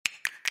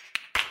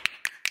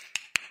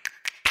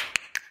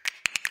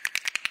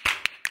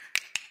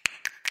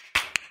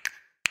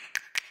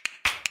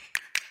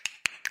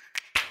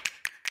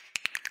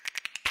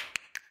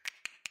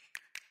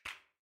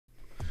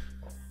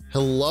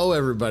Hello,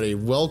 everybody.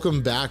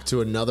 Welcome back to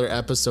another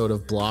episode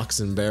of Blocks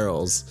and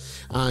Barrels.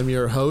 I'm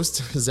your host,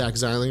 Zach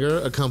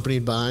Zeilinger,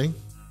 accompanied by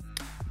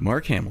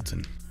Mark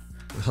Hamilton.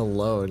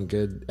 Hello, and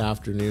good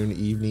afternoon,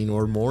 evening,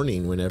 or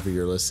morning whenever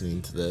you're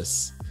listening to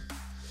this.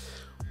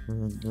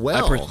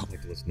 Well, I personally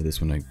like to listen to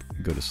this when I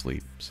go to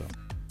sleep. So,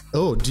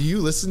 do you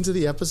listen to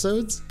the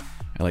episodes?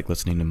 I like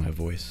listening to my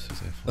voice as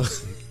I fall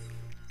asleep.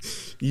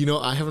 You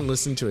know, I haven't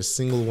listened to a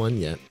single one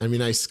yet. I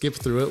mean, I skip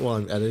through it while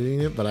I'm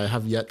editing it, but I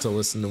have yet to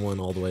listen to one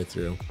all the way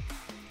through.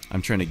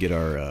 I'm trying to get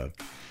our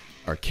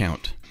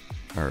count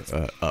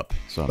up.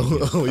 So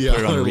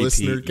our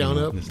listener count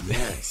up.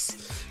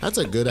 Yes, that's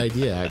a good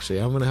idea. Actually,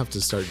 I'm gonna have to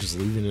start just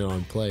leaving it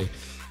on play.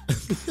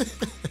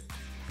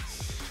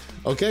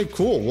 Okay,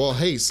 cool. Well,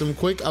 hey, some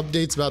quick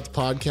updates about the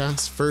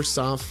podcast. First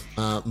off,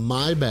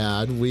 my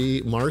bad.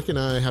 Mark and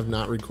I have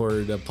not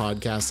recorded a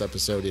podcast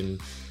episode in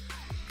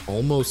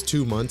almost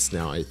 2 months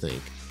now, I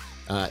think.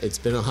 It's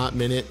been a hot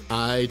minute.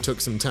 I took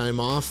some time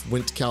off,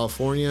 went to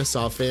California,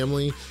 saw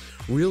family,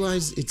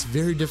 realized it's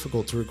very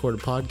difficult to record a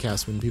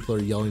podcast when people are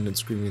yelling and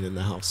screaming in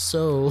the house.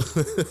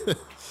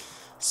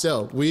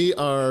 So we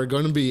are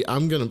going to be,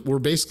 we're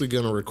basically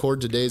going to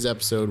record today's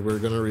episode. We're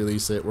going to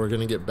release it. We're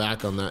going to get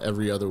back on that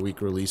every other week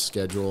release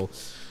schedule.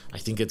 I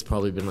think it's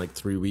probably been like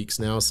 3 weeks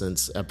now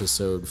since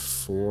episode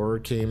 4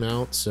 came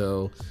out.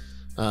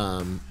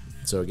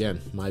 So again,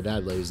 my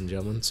bad, ladies and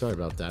gentlemen. Sorry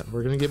about that.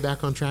 We're going to get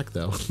back on track,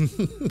 though.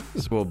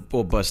 So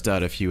we'll bust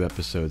out a few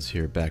episodes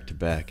here back to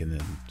back and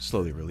then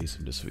slowly release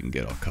them just so we can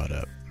get all caught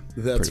up.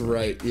 That's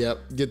right. Yep.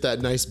 Get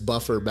that nice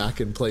buffer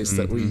back in place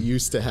that we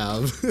used to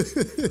have.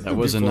 That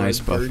was a nice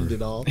buffer. Burned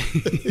it all.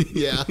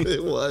 Yeah,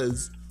 it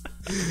was.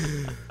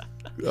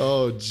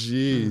 Oh,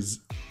 geez.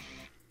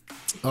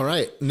 All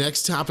right.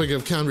 Next topic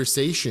of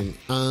conversation.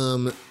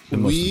 The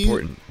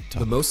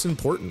most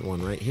important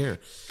one right here.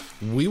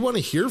 We want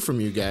to hear from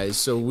you guys.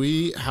 So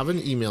we have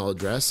an email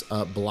address,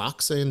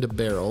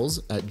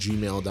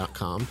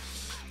 blocksandbarrels@gmail.com.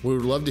 We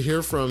would love to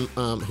hear from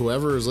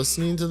whoever is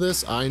listening to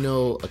this. I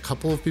know a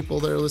couple of people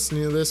that are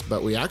listening to this,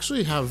 but we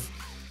actually have,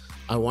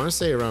 I want to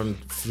say, around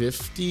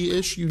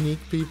 50-ish unique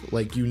people,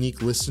 like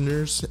unique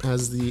listeners,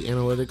 as the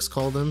analytics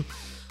call them,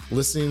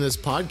 listening to this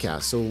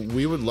podcast. So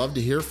we would love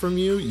to hear from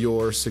you,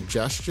 your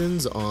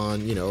suggestions on,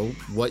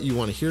 what you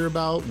want to hear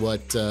about,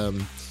 what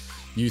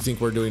you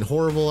think we're doing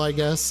horrible, I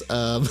guess.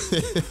 How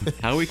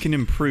we can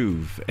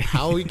improve.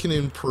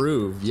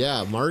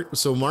 Yeah,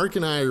 Mark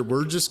and I,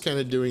 we're just kind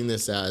of doing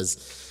this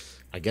as,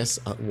 I guess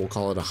we'll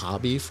call it a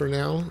hobby for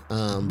now.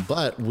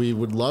 But we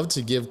would love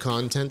to give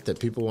content that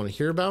people want to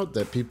hear about,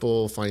 that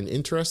people find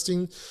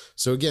interesting.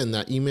 So again,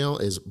 that email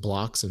is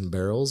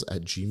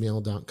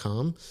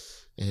blocksandbarrels@gmail.com,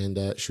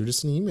 and shoot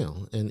us an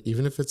email. And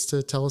even if it's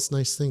to tell us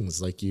nice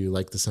things, like you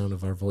like the sound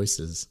of our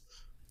voices,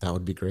 that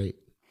would be great.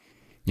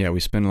 Yeah,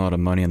 we spend a lot of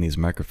money on these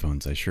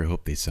microphones. I sure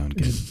hope they sound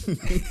good.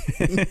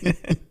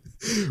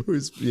 we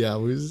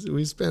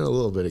spent a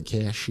little bit of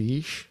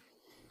cashish.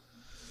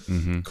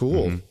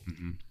 Cool.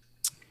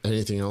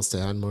 Anything else to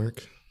add,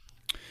 Mark?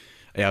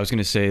 Yeah, I was going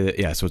to say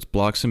that, so it's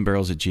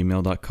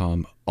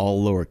blocksandbarrels@gmail.com,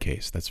 all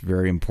lowercase. That's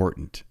very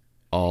important.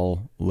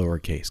 All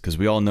lowercase, because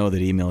we all know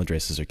that email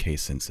addresses are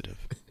case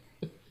sensitive.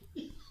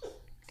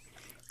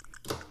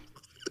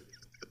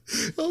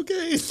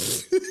 Okay.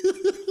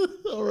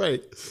 All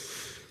right.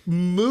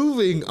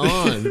 Moving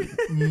on.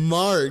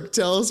 Mark,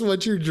 tell us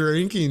what you're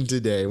drinking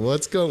today.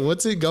 What's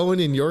it going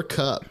in your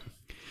cup?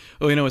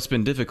 Well, it's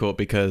been difficult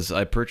because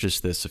I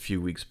purchased this a few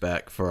weeks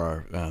back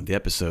for the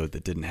episode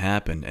that didn't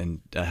happen,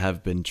 and I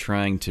have been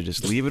trying to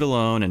just leave it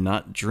alone and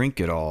not drink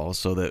it all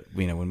so that,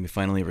 when we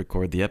finally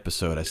record the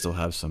episode, I still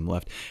have some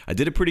left. I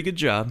did a pretty good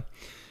job.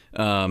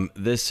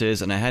 This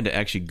is, and I had to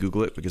actually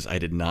Google it because I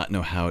did not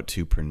know how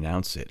to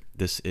pronounce it.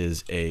 This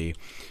is a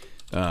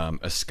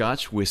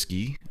Scotch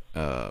whiskey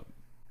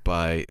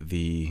by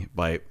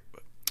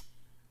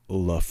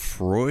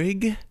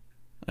Laphroaig,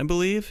 I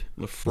believe.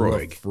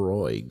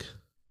 Laphroaig.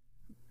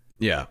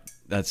 Yeah,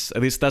 that's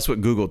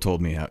what Google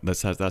told me.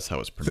 That's how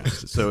it's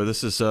pronounced. So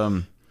this is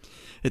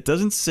it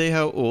doesn't say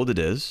how old it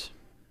is,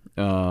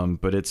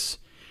 but it's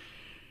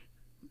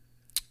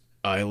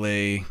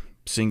Islay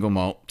single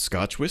malt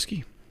Scotch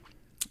whiskey.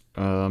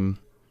 And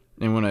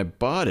when I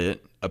bought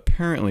it,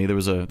 apparently there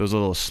was a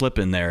little slip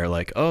in there,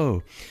 like,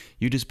 oh,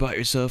 you just bought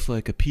yourself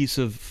like a piece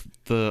of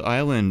the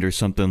island or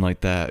something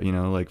like that,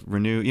 like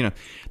renew,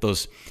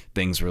 those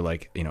things were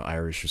like,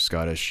 Irish or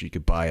Scottish, you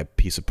could buy a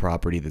piece of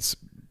property that's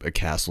a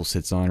castle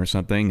sits on or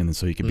something, and then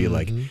so you could be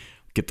like,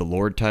 get the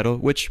Lord title,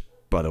 which,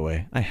 by the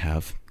way, I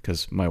have,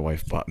 because my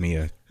wife bought me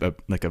a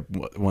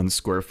 1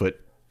 square foot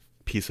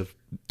piece of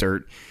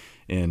dirt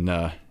in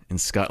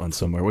Scotland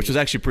somewhere, which was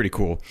actually pretty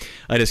cool.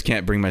 I just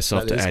can't bring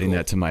myself to adding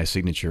that to my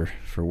signature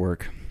for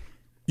work.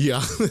 Yeah.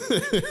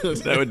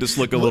 That would just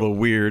look a little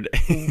weird.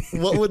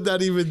 What would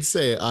that even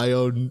say? I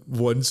own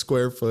 1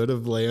 square foot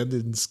of land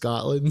in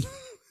Scotland.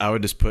 I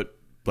would just put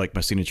like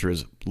my signature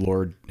is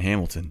Lord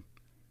Hamilton.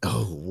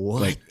 Oh,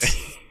 what?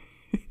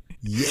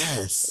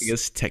 Yes. I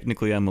guess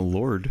technically I'm a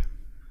lord.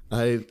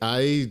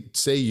 I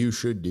say you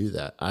should do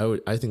that.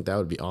 I think that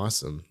would be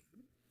awesome.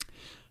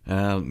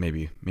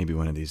 Maybe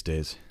one of these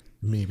days.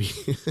 Maybe.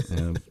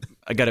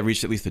 I got to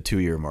reach at least the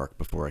 2-year mark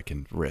before I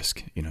can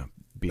risk,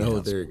 being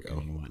out there you smoking go.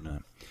 and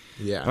whatnot.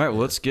 Yeah. All right,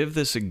 well, let's give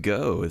this a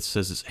go. It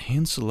says it's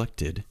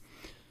hand-selected,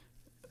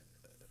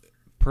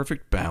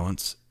 perfect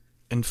balance,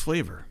 and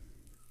flavor.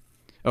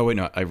 Oh, wait,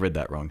 no, I read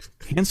that wrong.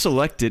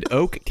 Hand-selected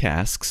oak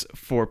casks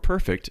for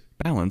perfect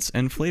balance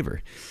and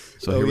flavor.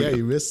 So here we go.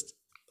 You missed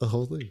the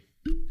whole thing.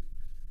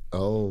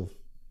 Oh.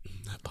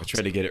 I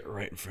tried to get it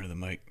right in front of the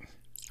mic.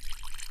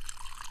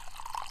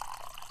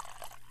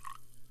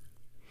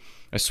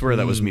 I swear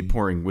that was me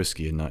pouring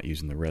whiskey and not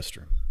using the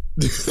restroom.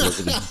 You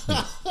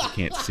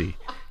can't see.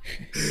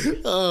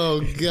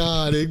 Oh,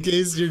 God. In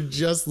case you're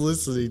just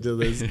listening to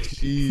this.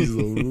 Jeez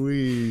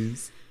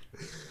Louise.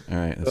 All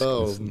right.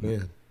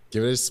 Man.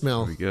 Give it a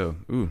smell. There we go.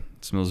 Ooh,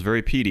 it smells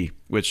very peaty,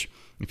 which,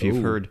 if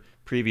you've heard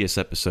previous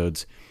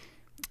episodes,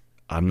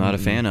 I'm not a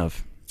fan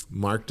of.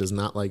 Mark does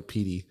not like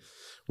peaty.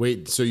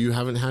 Wait, so you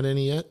haven't had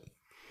any yet?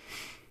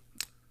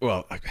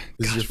 Well,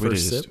 This is your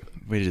first sip?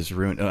 Way to just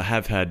ruin. I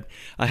have had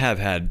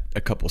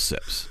a couple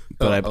sips,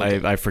 but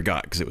I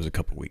forgot because it was a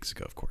couple weeks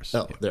ago, of course.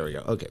 Oh, there we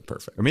go. Okay,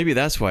 perfect. Or maybe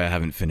that's why I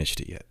haven't finished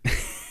it yet.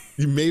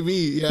 Maybe,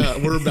 yeah.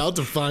 We're about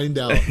to find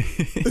out.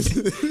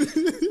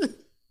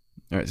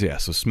 All right,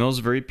 so smells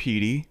very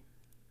peaty.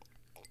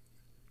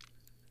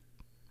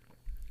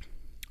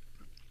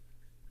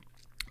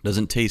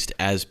 Doesn't taste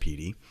as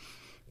peaty,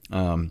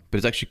 but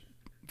it's actually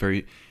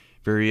very,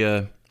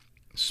 very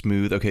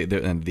smooth. Okay,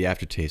 and the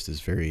aftertaste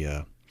is very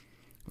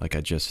like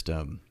I just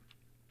you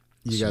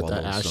got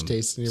that ash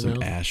taste in your mouth.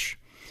 Some ash.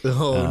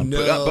 Oh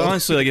no! But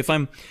honestly, like if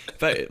I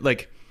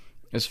like,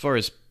 as far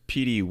as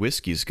peaty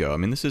whiskeys go, I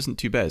mean, this isn't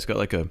too bad. It's got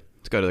like a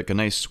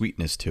nice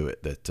sweetness to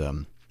it that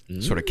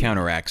sort of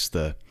counteracts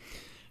the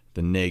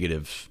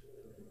negative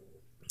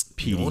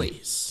peaty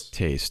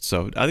taste.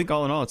 So I think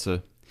all in all,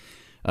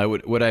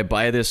 would I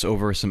buy this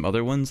over some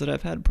other ones that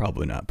I've had?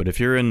 Probably not. But if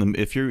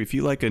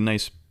you like a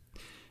nice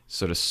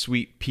sort of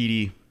sweet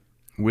peaty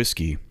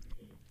whiskey,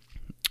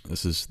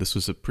 this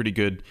was a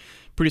pretty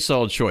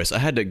solid choice. I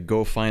had to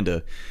go find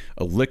a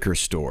liquor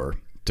store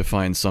to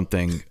find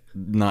something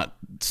not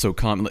so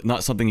common,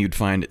 not something you'd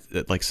find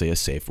at, like, say, a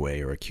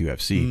Safeway or a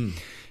QFC.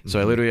 So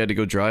I literally had to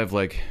go drive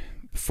like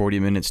 40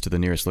 minutes to the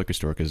nearest liquor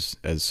store because,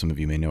 as some of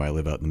you may know, I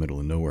live out in the middle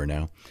of nowhere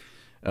now,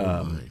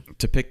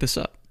 to pick this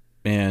up.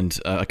 And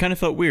I kind of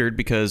felt weird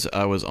because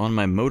I was on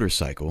my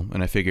motorcycle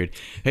and I figured,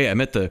 hey, I'm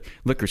at the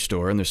liquor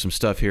store and there's some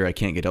stuff here I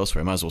can't get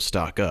elsewhere. I might as well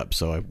stock up.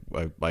 So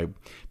I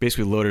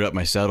basically loaded up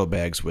my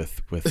saddlebags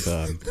with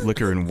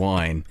liquor and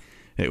wine.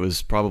 It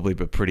was probably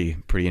a pretty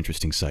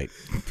interesting sight.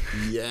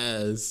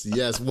 Yes.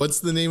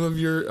 What's the name of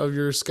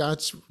your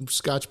Scotch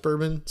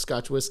bourbon,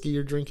 Scotch whiskey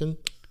you're drinking?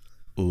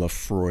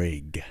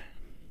 Laphroaig.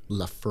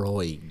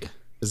 Laphroaig.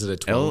 Is it a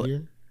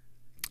 12-year?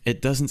 It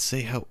doesn't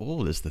say how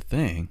old is the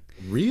thing.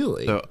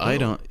 Really? So I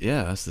don't.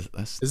 Yeah,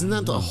 Isn't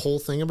that the whole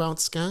thing about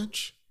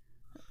Scotch?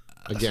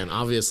 Again,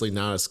 obviously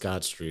not a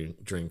Scotch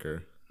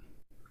drinker.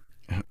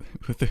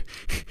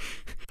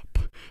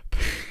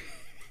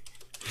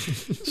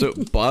 So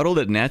bottled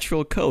at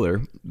natural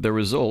color, the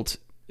result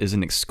is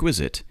an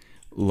exquisite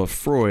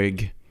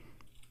Laphroaig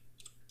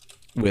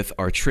with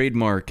our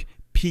trademark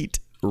peat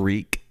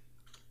reek,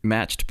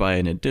 matched by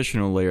an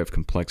additional layer of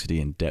complexity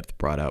and depth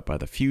brought out by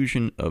the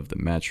fusion of the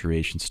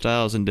maturation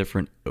styles in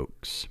different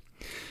oaks.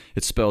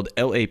 It's spelled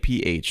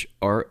Laphroaig.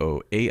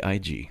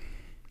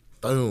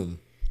 Boom.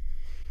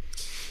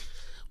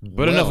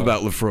 But enough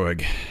about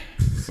Laphroaig.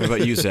 What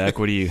about you, Zach?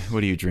 What are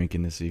you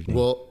drinking this evening?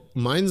 Well,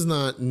 mine's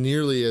not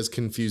nearly as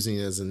confusing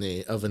as a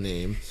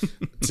name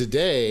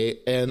today,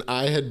 and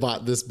I had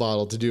bought this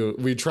bottle to do.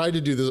 We tried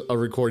to do a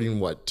recording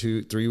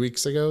 3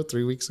 weeks ago,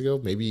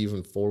 maybe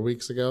even 4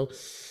 weeks ago.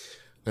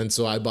 And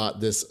so I bought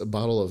this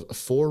bottle of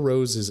Four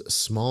Roses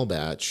small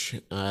batch.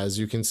 As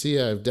you can see,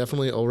 I've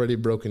definitely already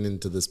broken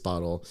into this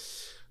bottle.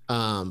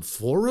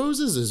 Four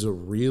Roses is a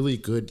really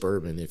good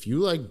bourbon. If you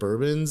like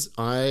bourbons,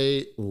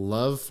 I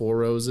love Four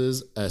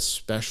Roses,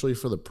 especially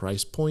for the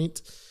price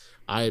point.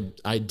 I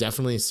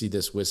definitely see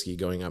this whiskey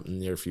going up in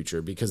the near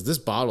future because this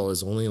bottle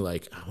is only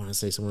like, I want to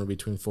say somewhere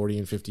between $40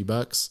 and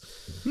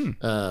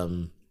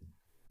 $50.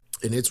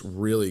 And it's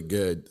really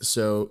good.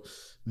 So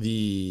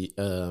the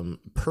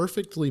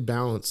perfectly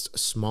balanced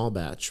small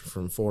batch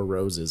from Four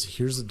Roses,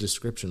 here's the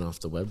description off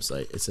the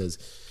website. It says,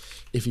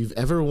 if you've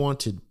ever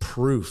wanted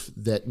proof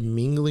that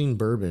mingling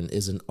bourbon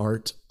is an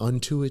art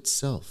unto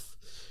itself,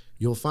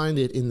 you'll find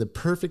it in the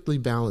perfectly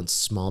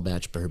balanced small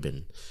batch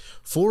bourbon.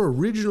 4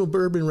 original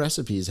bourbon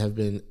recipes have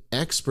been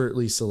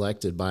expertly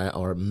selected by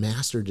our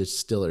master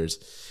distillers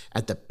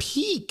at the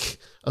peak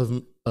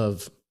of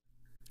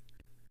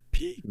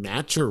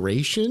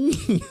maturation.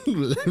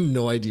 I have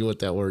no idea what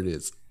that word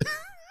is.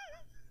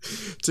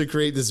 To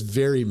create this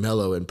very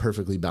mellow and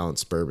perfectly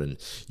balanced bourbon.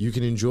 You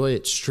can enjoy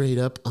it straight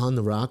up on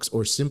the rocks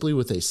or simply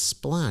with a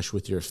splash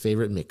with your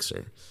favorite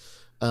mixer.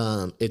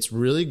 It's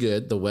really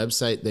good. The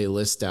website, they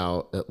list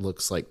out, it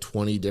looks like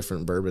 20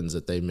 different bourbons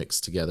that they mix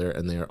together,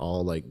 and they're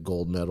all like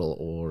gold medal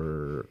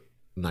or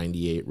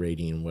 98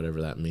 rating,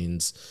 whatever that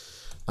means.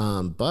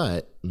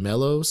 But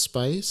mellow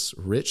spice,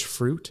 rich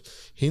fruit,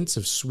 hints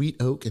of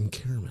sweet oak and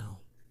caramel.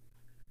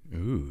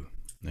 Ooh,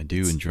 I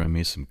do enjoy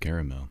me some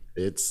caramel.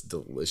 It's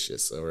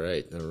delicious. All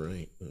right.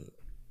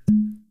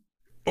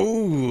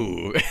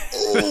 Ooh.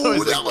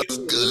 Oh, that was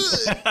good.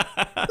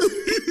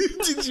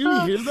 Did you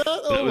hear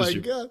that? Oh my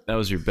God. That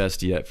was your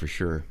best yet for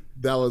sure.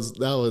 That was,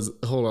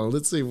 hold on.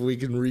 Let's see if we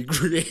can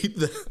recreate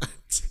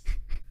that.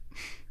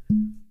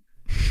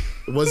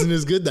 It wasn't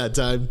as good that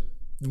time.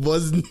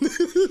 Wasn't.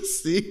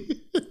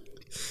 See?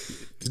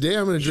 Today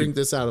I'm going to drink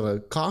this out of a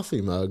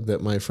coffee mug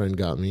that my friend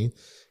got me.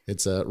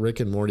 It's a Rick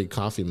and Morty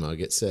coffee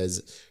mug. It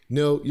says,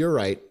 "No, you're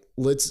right.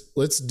 Let's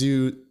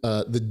do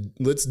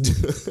let's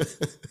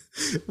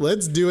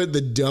do it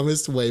the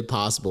dumbest way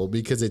possible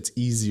because it's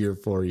easier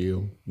for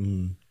you."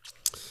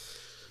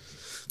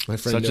 My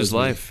friend Such is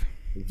life.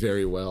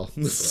 Very well.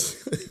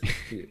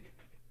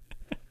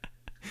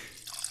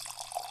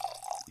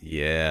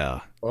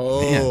 Yeah.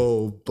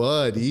 Oh, man.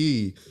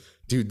 Buddy.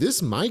 Dude,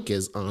 this mic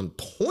is on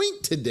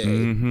point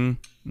today.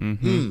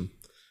 I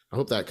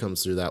hope that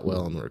comes through that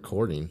well on the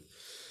recording.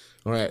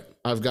 All right.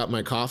 I've got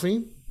my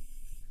coffee.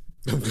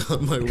 I've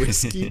got my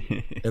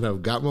whiskey. And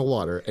I've got my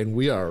water. And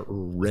we are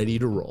ready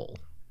to roll.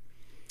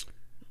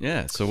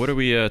 Yeah. So what are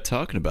we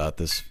talking about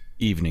this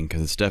evening?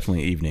 Because it's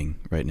definitely evening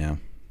right now.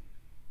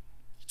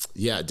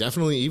 Yeah,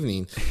 definitely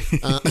evening.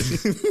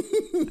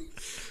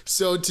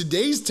 So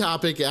today's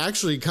topic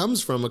actually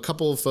comes from a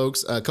couple of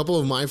folks, a couple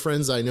of my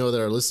friends I know that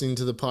are listening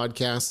to the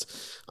podcast.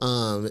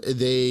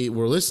 They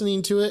were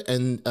listening to it,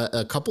 and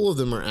a couple of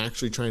them are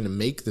actually trying to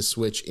make the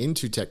switch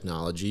into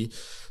technology.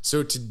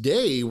 So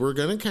today we're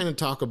going to kind of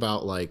talk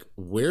about like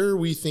where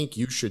we think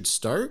you should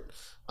start.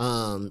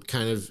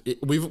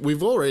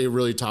 We've already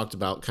really talked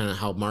about kind of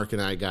how Mark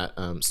and I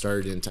got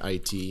started into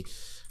IT.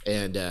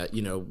 And,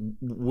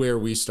 where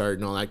we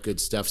started and all that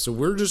good stuff. So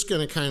we're just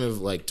going to kind of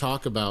like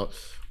talk about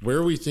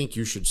where we think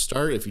you should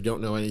start. If you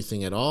don't know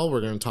anything at all,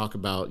 we're going to talk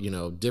about,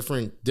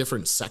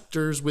 different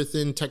sectors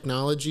within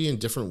technology and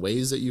different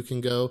ways that you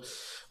can go,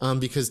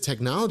 because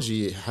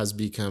technology has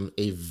become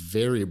a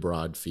very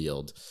broad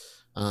field.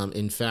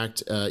 In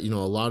fact, a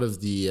lot of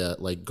the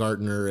like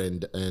Gartner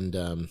and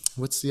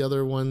what's the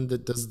other one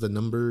that does the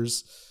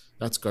numbers?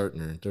 That's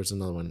Gartner. There's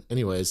another one.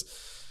 Anyways.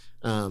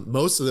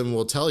 Most of them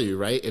will tell you,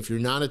 right? If you're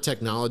not a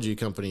technology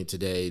company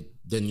today,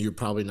 then you're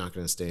probably not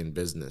going to stay in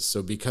business.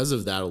 So because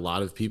of that, a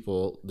lot of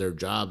people, their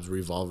jobs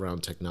revolve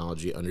around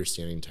technology,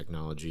 understanding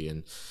technology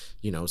and,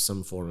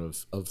 some form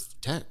of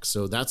tech.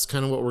 So that's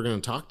kind of what we're going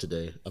to talk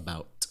today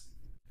about.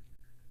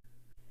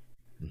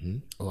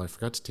 Oh, I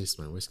forgot to taste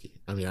my whiskey.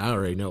 I mean, I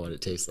already know what it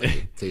tastes like.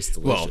 It tastes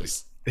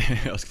delicious.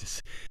 Well,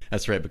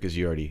 that's right, because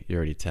you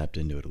already tapped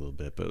into it a little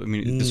bit. But I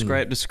mean,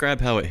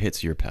 describe how it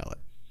hits your palate.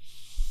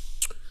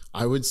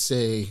 I would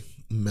say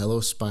mellow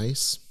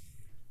spice.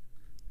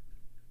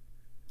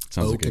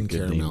 Sounds like a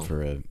good name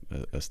for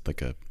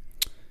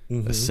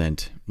a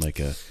scent, like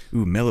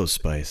mellow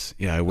spice.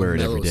 Yeah, I wear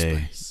it every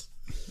day. Spice.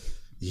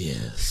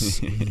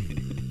 Yes,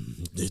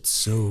 it's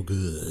so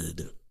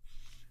good.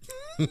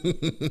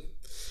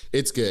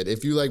 It's good.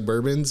 If you like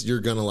bourbons, you're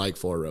gonna like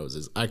Four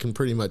Roses. I can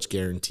pretty much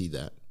guarantee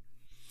that.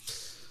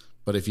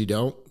 But if you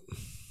don't,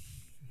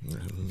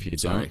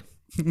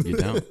 you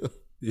don't.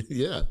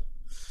 Yeah.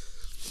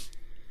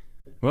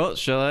 Well,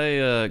 shall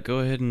I go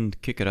ahead and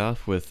kick it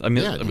off with?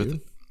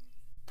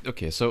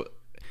 Okay, so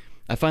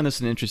I find this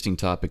an interesting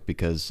topic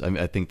because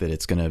I think that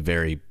it's going to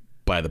vary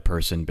by the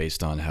person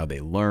based on how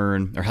they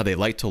learn or how they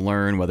like to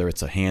learn, whether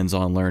it's a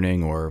hands-on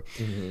learning or,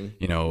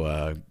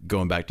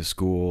 going back to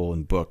school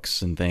and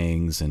books and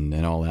things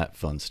and all that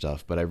fun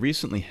stuff. But I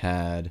recently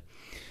had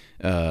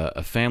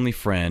a family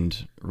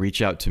friend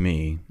reach out to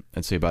me,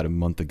 I'd say about a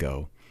month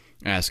ago,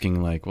 asking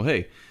like, well,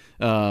 hey,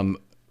 I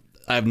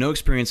have no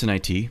experience in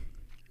IT.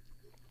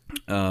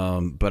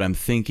 But I'm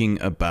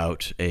thinking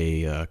about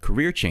a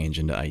career change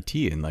into IT,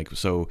 and like,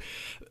 so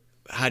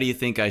how do you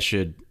think I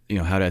should,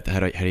 how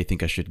do you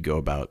think I should go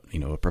about,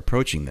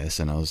 approaching this?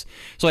 And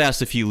I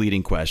asked a few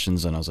leading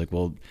questions, and I was like,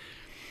 well,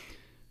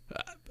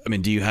 I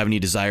mean, do you have any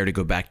desire to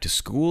go back to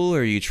school,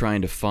 or are you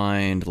trying to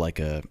find like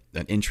an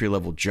entry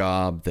level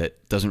job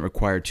that doesn't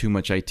require too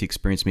much IT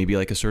experience, maybe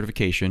like a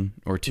certification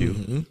or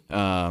two,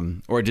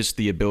 or just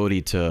the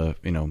ability to,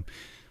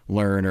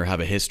 learn or have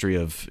a history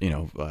of,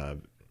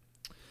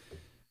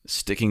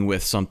 sticking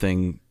with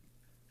something,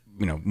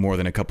 more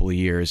than a couple of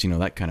years,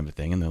 that kind of a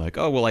thing. And they're like,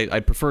 oh, well,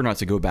 I'd prefer not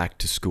to go back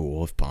to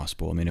school if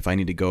possible. I mean, if I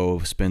need to go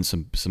spend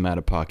some out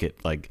of pocket,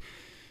 like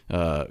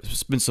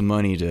spend some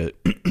money to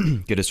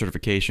get a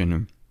certification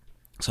or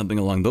something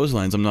along those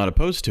lines, I'm not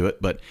opposed to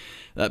it. But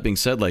that being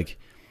said, like,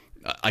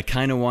 I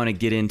kind of want to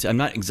get into, I'm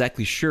not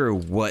exactly sure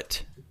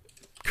what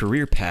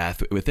career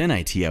path within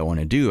IT I want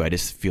to do. I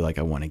just feel like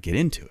I want to get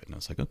into it. And I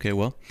was like, okay,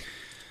 well,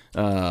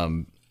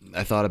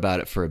 I thought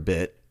about it for a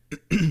bit.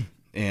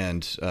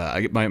 And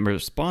my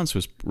response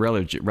was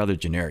rather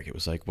generic. It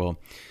was like, well,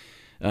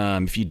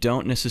 if you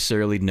don't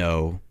necessarily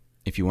know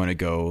if you want to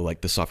go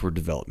like the software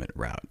development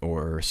route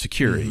or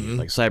security,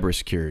 like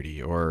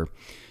cybersecurity or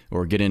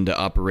or get into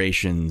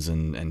operations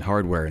and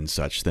hardware and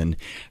such, then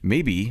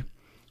maybe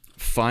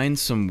find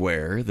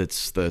somewhere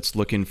that's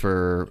looking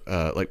for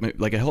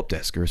like a help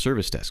desk or a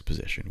service desk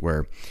position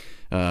where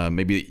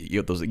maybe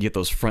you get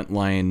those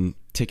frontline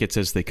tickets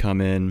as they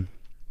come in,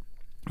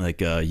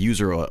 like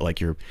user, like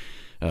your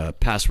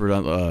password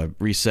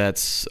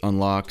resets,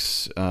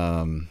 unlocks,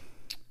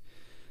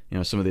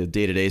 some of the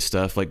day-to-day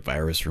stuff like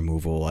virus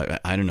removal.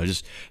 I don't know,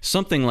 just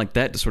something like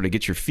that to sort of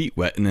get your feet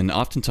wet. And then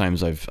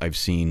oftentimes I've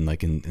seen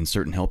like in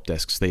certain help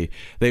desks, they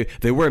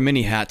wear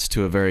many hats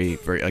to a very,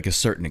 very like a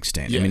certain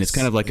extent. Yes. I mean, it's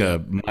kind of like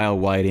a mile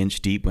wide,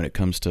 inch deep when it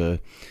comes to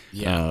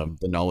the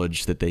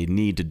knowledge that they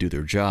need to do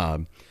their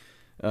job.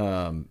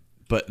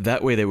 But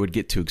that way they would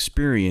get to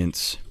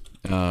experience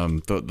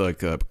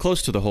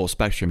close to the whole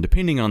spectrum,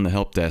 depending on the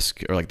help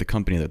desk or like the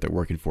company that they're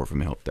working for from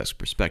a help desk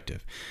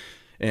perspective.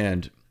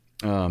 And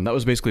that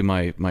was basically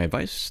my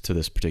advice to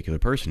this particular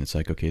person. It's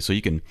like, okay, so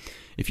you can,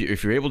 if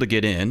you're able to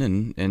get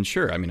in and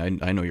sure, I mean,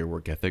 I know your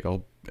work ethic.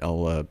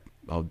 I'll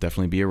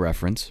definitely be a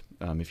reference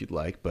if you'd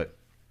like, but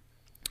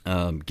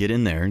get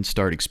in there and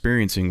start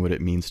experiencing what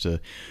it means to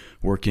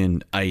work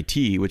in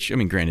IT. Which, I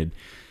mean, granted,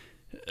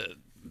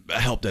 a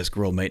help desk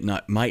role might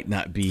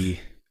not be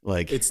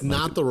like it's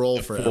not the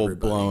role for full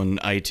blown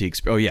IT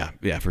experience. Oh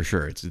yeah, for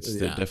sure. It's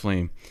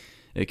definitely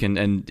it can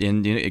and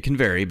it can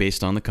vary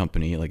based on the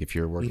company. Like if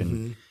you're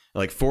working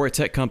like for a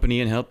tech company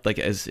and help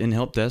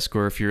desk,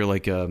 or if you're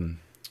like working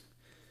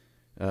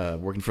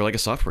for like a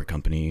software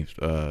company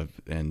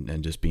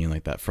and just being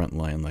like that front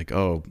line, like,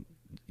 oh,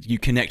 you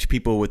connect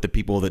people with the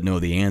people that know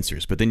the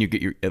answers, but then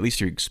at least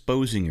you're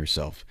exposing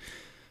yourself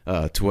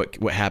to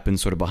what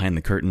happens sort of behind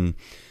the curtain.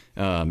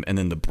 And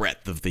then the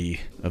breadth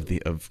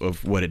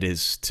of what it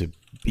is to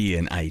be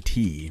in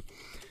IT,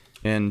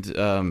 and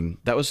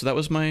that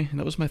was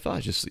my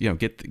thought. Just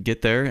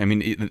get there. I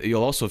mean,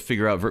 you'll also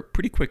figure out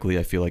pretty quickly,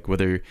 I feel like,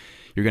 whether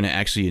you're going to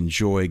actually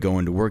enjoy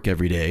going to work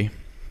every day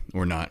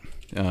or not,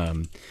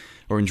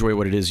 or enjoy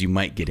what it is you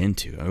might get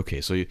into.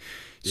 Okay, so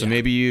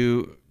maybe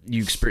you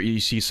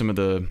see some of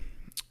the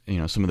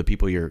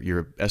people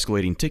you're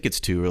escalating tickets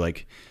to, or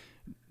like.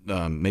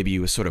 Maybe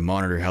you sort of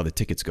monitor how the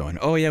ticket's going.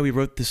 Oh yeah, we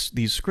wrote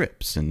these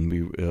scripts and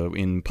we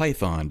in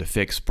Python to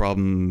fix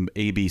problem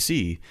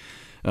ABC.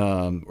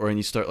 And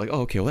you start like,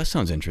 oh, okay, well that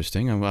sounds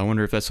interesting. I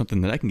wonder if that's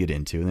something that I can get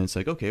into. And then it's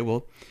like, okay,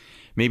 well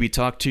maybe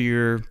talk to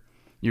your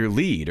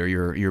lead or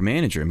your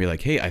manager and be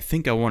like, hey, I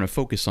think I want to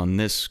focus on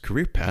this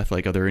career path.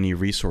 Like, are there any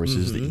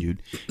resources that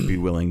you'd be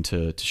willing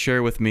to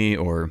share with me,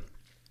 or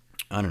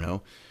I don't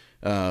know.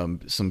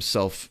 Some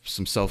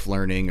self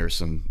learning or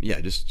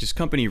just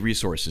company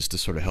resources to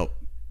sort of help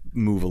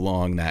move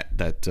along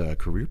that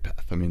career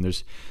path. I mean,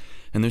 there's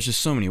just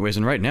so many ways.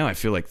 And right now, I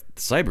feel like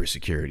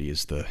cybersecurity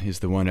is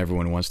the one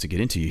everyone wants to get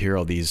into. You hear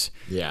all these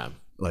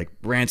like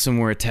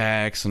ransomware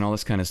attacks and all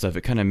this kind of stuff.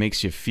 It kind of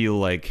makes you feel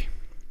like,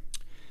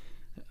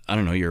 I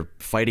don't know, you're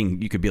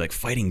fighting. You could be like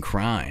fighting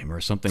crime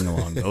or something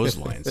along those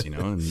lines,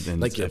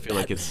 And like I feel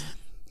like it's.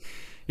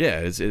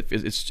 Yeah, it's.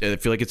 I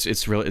feel like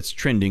it's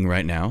trending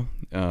right now,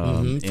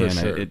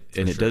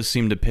 it does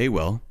seem to pay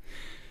well.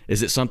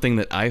 Is it something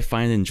that I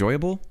find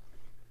enjoyable?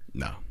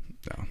 No.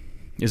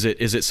 Is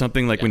it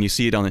something like when you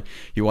see it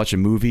you watch a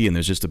movie and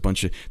there's just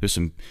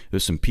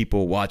there's some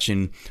people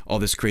watching all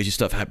this crazy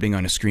stuff happening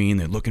on a screen.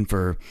 They're looking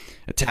for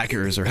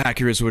attackers or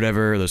hackers or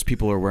whatever. Those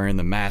people are wearing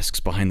the masks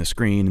behind the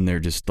screen and they're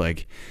just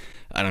like,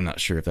 I'm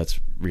not sure if that's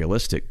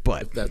realistic,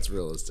 but that's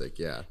realistic.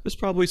 Yeah, there's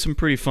probably some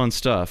pretty fun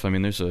stuff. I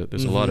mean, there's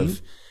a lot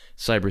of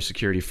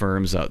cybersecurity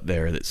firms out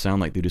there that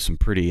sound like they do some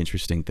pretty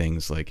interesting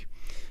things, like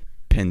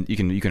you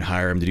can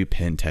hire them to do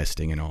pen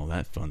testing and all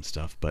that fun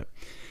stuff. But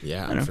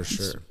for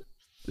sure,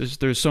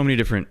 there's so many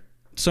different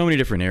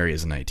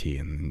areas in IT,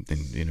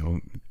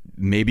 and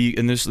maybe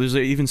there's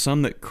even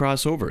some that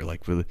cross over,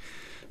 like with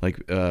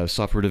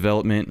software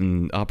development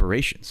and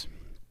operations,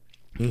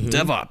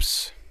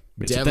 DevOps.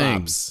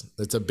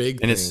 It's a big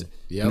thing. And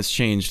it's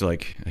changed.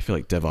 Like, I feel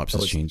like DevOps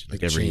has changed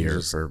like every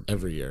year.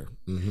 Every year.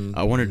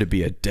 I wanted to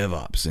be a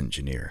DevOps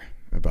engineer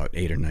about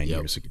 8 or 9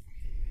 years ago.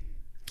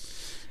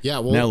 Yeah.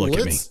 Well, now look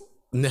at me.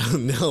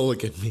 Now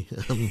look at me.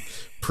 I'm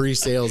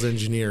pre-sales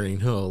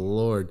engineering. Oh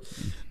Lord.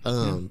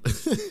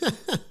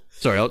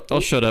 Sorry, I'll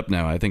shut up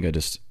now. I think I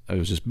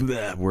was just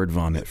word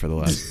vomit for the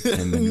last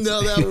 10 minutes.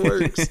 No, that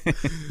works.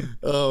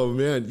 Oh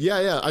man.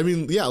 Yeah. I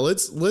mean,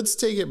 let's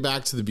take it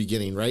back to the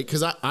beginning, right?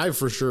 Because I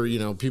for sure,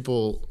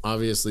 people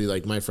obviously,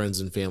 like my friends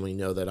and family,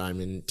 know that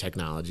I'm in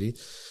technology.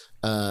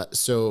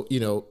 So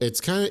it's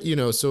kind of,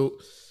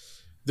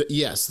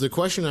 the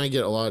question I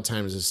get a lot of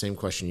times is the same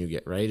question you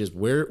get, right? Is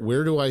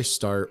where do I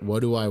start? What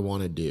do I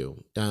want to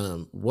do?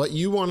 What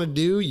you want to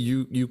do,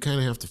 you kind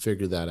of have to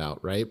figure that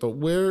out, right? But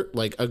where,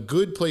 like, a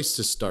good place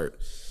to start,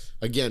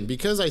 again,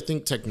 because I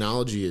think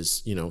technology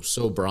is,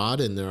 so broad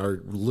and there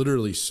are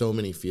literally so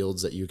many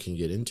fields that you can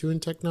get into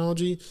in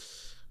technology.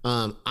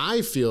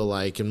 I feel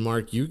like, and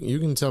Mark, you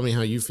can tell me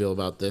how you feel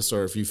about this,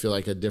 or if you feel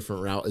like a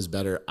different route is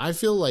better. I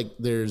feel like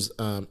there's,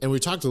 and we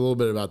talked a little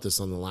bit about this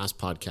on the last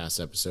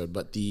podcast episode,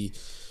 but the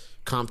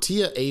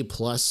CompTIA A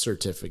plus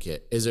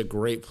certificate is a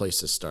great place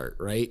to start,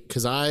 right?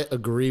 Because I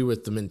agree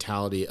with the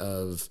mentality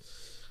of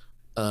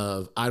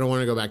I don't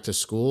want to go back to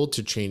school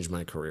to change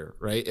my career,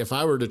 right? If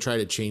I were to try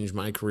to change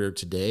my career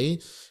today,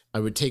 I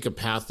would take a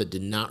path that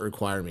did not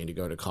require me to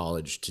go to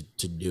college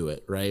to do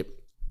it, right?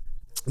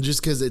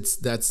 Just because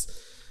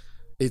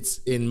it's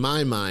in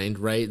my mind,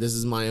 right? This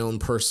is my own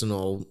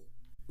personal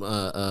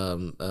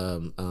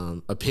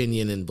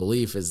opinion and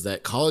belief, is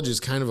that college is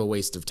kind of a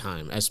waste of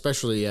time,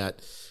 especially at,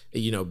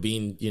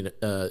 being,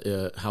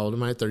 how old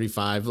am I?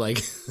 35.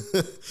 Like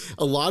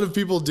a lot of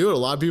people do it. A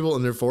lot of people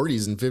in their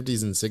 40s and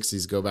 50s and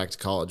 60s go back to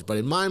college. But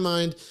in my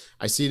mind,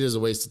 I see it as a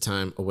waste of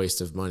time, a waste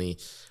of money.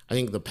 I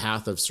think the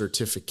path of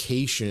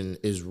certification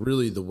is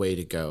really the way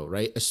to go,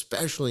 right?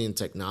 Especially in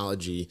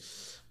technology.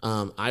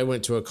 I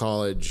went to a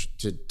college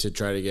to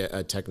try to get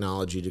a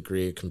technology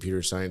degree, a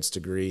computer science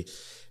degree.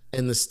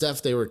 And the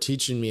stuff they were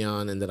teaching me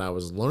on and that I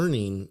was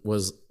learning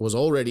was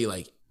already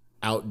like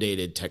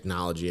outdated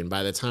technology. And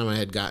by the time I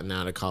had gotten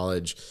out of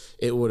college,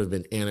 it would have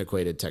been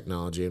antiquated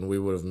technology, and we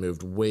would have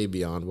moved way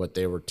beyond what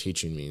they were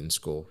teaching me in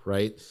school,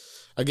 right?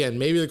 Again,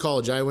 maybe the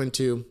college I went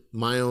to,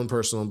 my own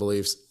personal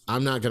beliefs,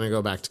 I'm not going to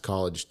go back to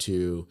college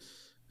to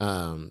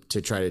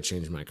try to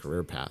change my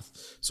career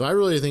path. So I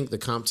really think the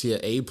CompTIA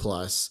A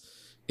plus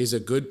is a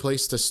good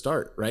place to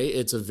start, right?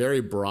 It's a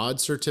very broad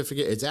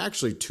certificate. It's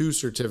actually 2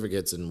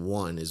 certificates in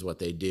one is what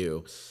they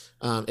do.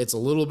 It's a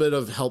little bit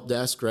of help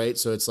desk, right?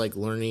 So it's like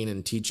learning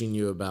and teaching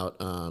you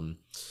about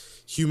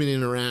human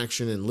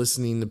interaction and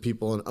listening to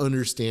people and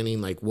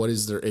understanding like what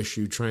is their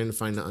issue, trying to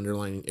find the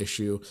underlying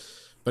issue.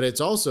 But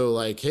it's also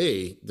like,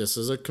 hey, this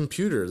is a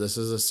computer, this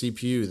is a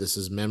CPU, this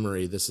is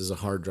memory, this is a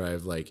hard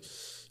drive, like,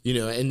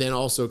 and then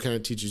also kind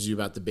of teaches you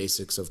about the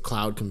basics of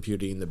cloud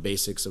computing, the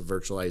basics of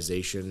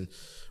virtualization,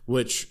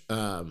 which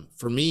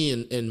for me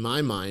in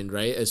my mind,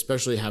 right,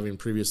 especially having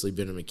previously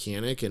been a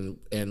mechanic and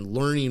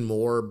learning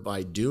more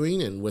by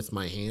doing and with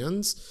my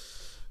hands,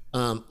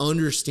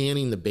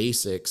 understanding the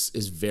basics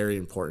is very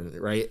important,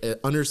 right?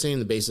 Understanding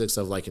the basics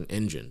of like an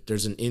engine.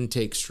 There's an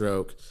intake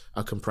stroke,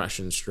 a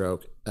compression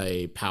stroke,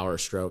 a power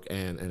stroke,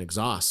 and an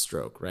exhaust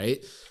stroke,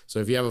 right? So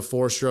if you have a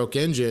 4-stroke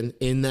engine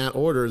in that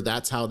order,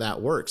 that's how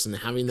that works. And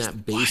having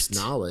that base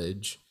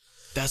knowledge.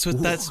 That's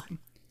what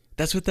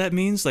that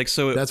means. Like,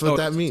 so that's what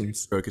that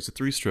means. Stroke. It's a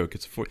 3-stroke.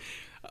 It's a 4.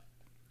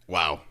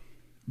 Wow.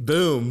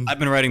 Boom. I've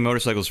been riding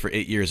motorcycles for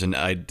 8 years, and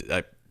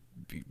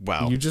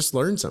wow. You just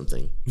learned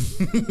something.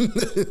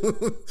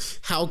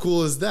 How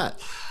cool is that?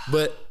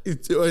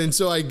 And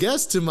so I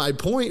guess to my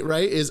point,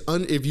 right, is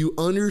if you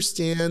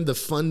understand the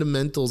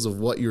fundamentals of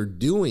what you're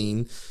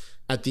doing,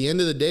 at the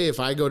end of the day, if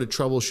I go to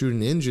troubleshoot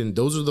an engine,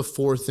 those are the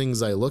 4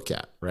 things I look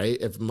at, right?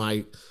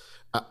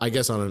 I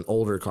guess on an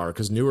older car,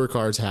 because newer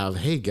cars have,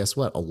 hey, guess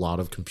what? A lot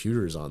of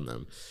computers on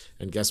them.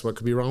 And guess what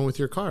could be wrong with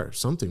your car?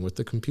 Something with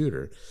the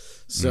computer.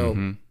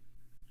 So,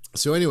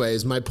 So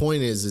anyways, my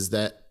point is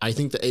that I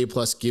think the A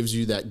plus gives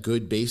you that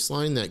good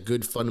baseline, that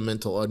good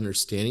fundamental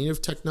understanding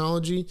of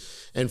technology.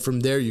 And from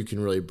there, you can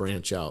really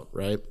branch out,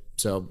 right?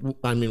 So,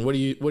 I mean, what do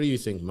you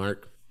think,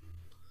 Mark?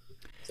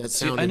 Does that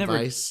sound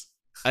advice?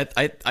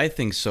 I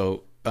think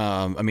so.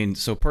 I mean,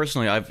 so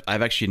personally, I've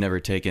actually never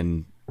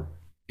taken,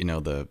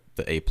 the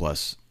A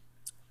plus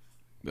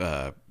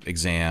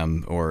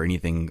exam or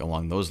anything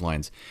along those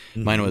lines.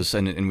 Mine was,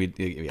 and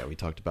we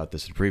talked about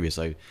this in previous.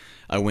 I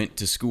went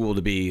to school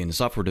to be in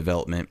software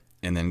development,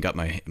 and then got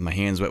my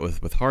hands wet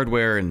with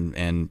hardware,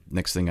 and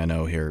next thing I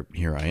know, here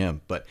I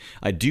am. But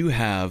I do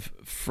have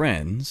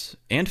friends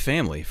and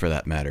family, for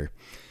that matter,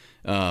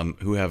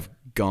 who have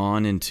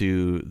gone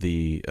into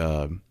the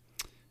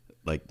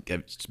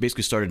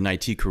basically started an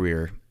IT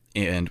career,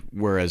 and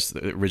whereas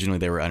originally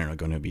they were,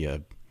 going to be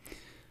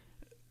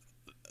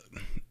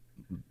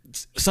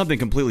something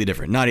completely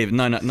different, not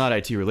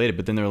IT related,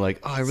 but then they're like,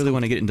 oh, I really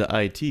want to get into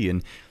IT,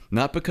 and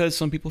not because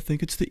some people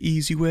think it's the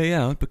easy way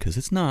out, because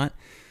it's not.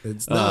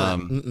 It's not.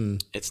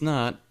 It's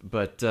not.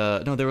 But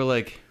no, they were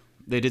like,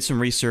 they did some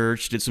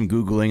research, did some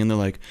Googling, and they're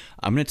like,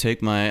 I'm going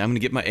to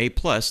get my A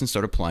plus and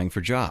start applying for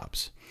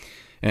jobs.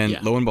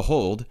 And lo and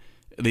behold,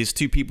 these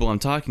 2 people I'm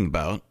talking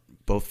about,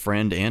 both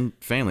friend and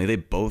family, they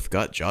both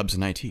got jobs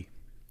in IT,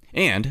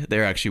 and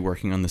they're actually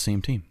working on the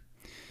same team.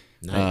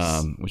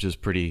 Nice. Which is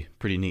pretty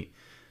neat.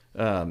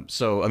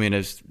 So I mean,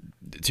 as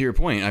to your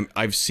point,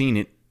 I've seen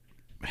it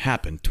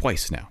happen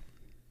twice now.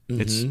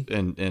 It's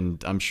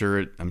and I'm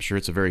sure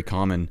it's a very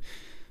common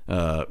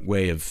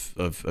way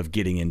of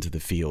getting into the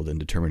field and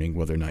determining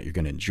whether or not you're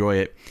going to enjoy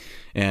it.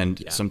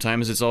 And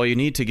sometimes it's all you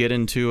need to get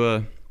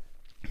into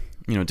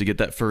to get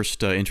that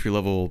first entry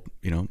level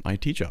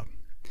IT job.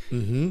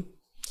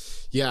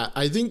 Yeah,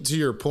 I think to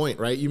your point,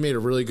 right? You made a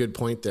really good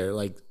point there.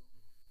 Like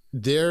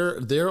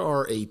there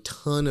are a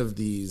ton of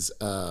these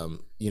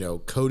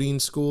coding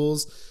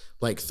schools,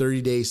 like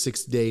 30-day,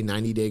 60-day,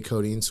 90-day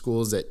coding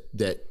schools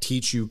that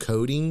teach you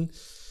coding.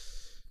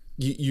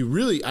 you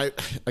really,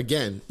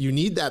 again, you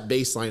need that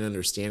baseline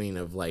understanding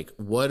of like,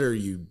 what are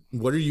you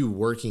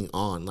working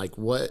on? Like,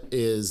 what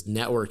is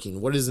networking?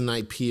 What is an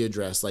IP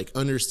address? Like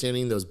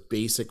understanding those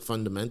basic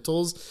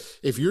fundamentals.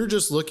 If you're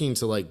just looking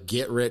to like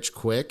get rich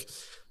quick,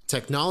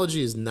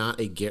 technology is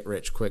not a get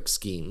rich quick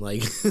scheme.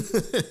 Like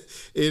it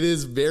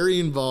is very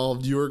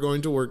involved. You are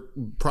going to work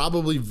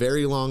probably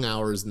very long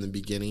hours in the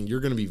beginning.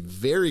 You're going to be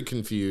very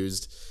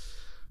confused.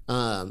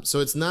 So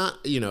it's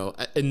not,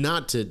 and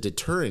not to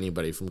deter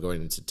anybody from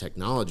going into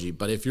technology,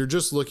 but if you're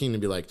just looking to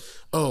be like,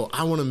 oh,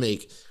 I want to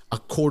make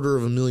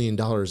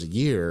 $250,000 a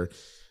year.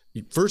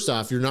 First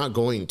off, you're not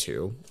going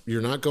to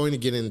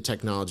get into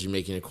technology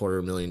making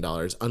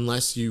 $250,000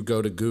 unless you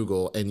go to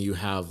Google and you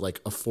have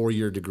like a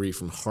 4-year degree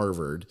from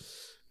Harvard.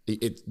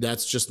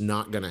 That's just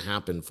not going to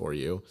happen for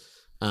you.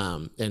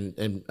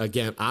 And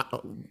again,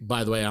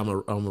 by the way, I'm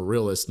a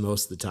realist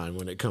most of the time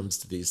when it comes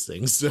to these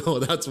things. So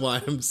that's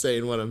why I'm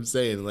saying what I'm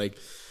saying. Like,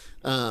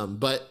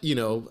 but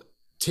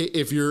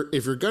if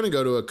you're going to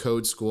go to a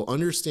code school,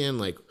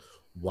 understand like,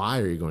 why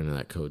are you going to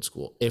that code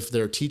school? If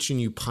they're teaching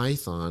you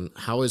Python,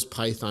 how is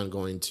Python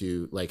going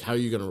to like, how are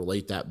you going to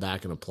relate that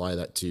back and apply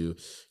that to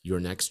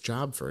your next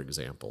job, for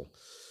example?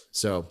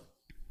 So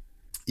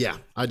yeah,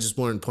 I just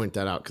wanted to point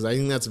that out because I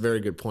think that's a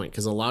very good point.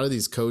 Because a lot of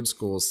these code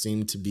schools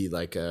seem to be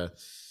like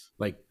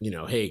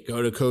hey,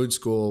 go to code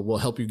school. We'll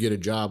help you get a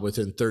job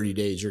within 30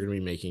 days. You're going to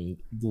be making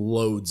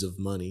loads of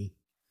money.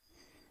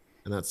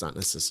 And that's not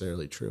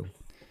necessarily true.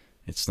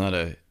 It's not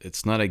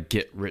a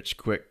get rich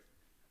quick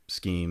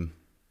scheme.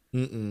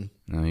 No,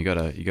 you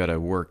gotta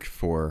work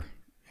for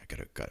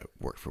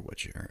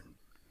what you earn.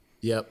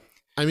 Yep.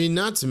 I mean,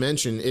 not to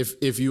mention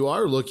if you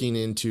are looking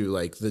into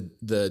like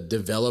the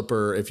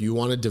developer, if you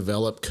want to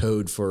develop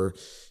code for,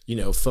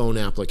 phone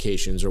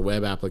applications or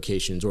web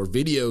applications or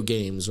video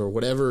games or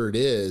whatever it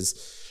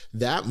is,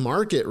 that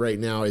market right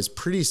now is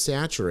pretty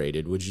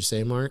saturated. Would you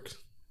say, Mark?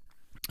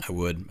 I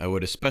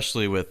would,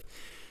 especially with,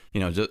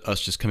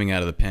 us just coming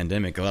out of the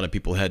pandemic. A lot of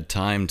people had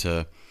time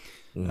to,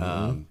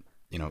 kind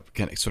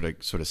of sort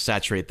of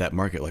saturate that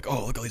market. Like,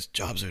 oh, look, all these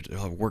jobs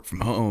are work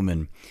from home,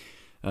 and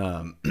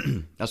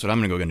that's what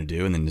I'm going to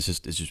do. And then it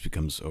just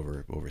becomes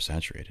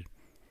oversaturated.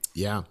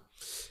 Yeah.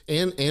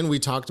 And we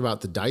talked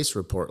about the DICE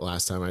report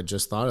last time. I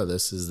just thought of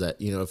this is that,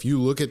 if you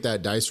look at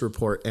that DICE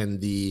report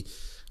and the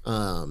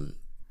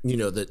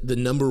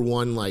number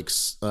one, like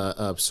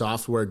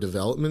software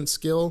development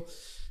skill,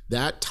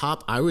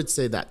 I would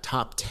say that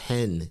top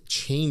 10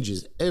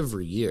 changes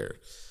every year.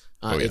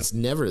 It's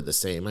never the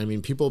same. I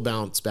mean, people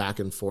bounce back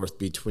and forth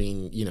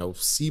between,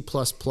 C++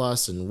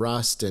 and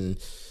Rust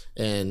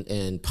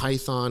and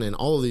Python and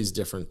all of these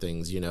different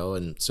things,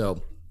 and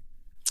so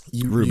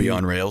Ruby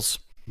on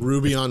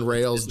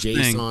Rails,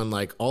 JSON,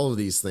 like all of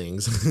these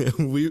things.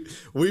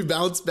 we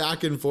bounce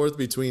back and forth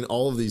between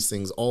all of these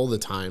things all the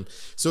time.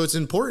 So it's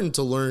important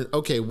to learn,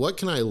 okay, what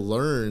can I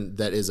learn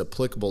that is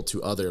applicable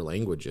to other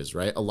languages,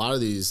 right? A lot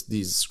of these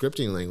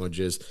scripting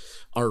languages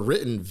are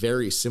written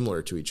very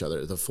similar to each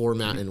other. The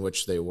format in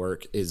which they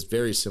work is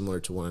very similar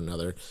to one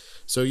another.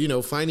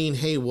 So, finding,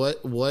 hey, what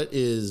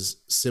is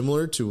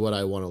similar to what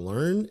I want to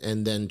learn,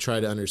 and then try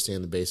to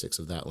understand the basics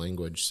of that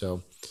language.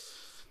 So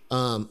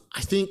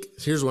I think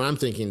here's what I'm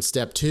thinking.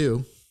 Step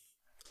two.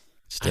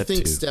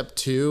 Step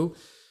two.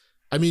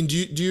 I mean, do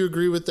you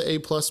agree with the A+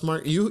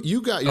 mark?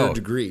 You got your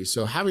degree.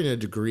 So having a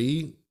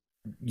degree,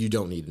 you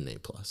don't need an A+.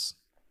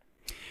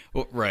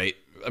 Well, right.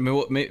 I mean,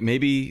 well,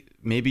 maybe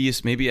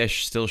I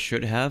still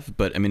should have,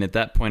 but I mean, at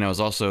that point, I was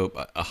also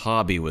a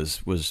hobby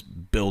was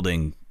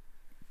building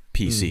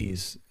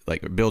PCs,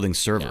 like building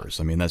servers.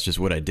 Yeah. I mean, that's just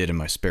what I did in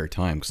my spare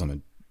time because I'm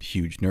a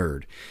huge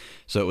nerd.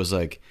 So it was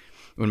like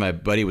when my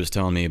buddy was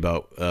telling me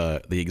about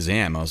the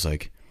exam, I was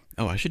like,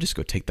 oh, I should just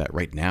go take that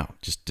right now.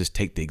 Just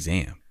take the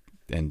exam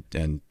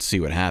and see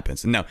what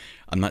happens. And now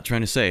I'm not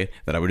trying to say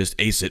that I would just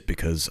ace it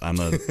because I'm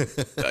a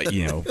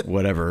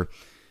whatever.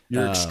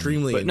 You're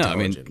extremely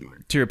intelligent. No, I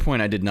mean, to your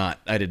point, I did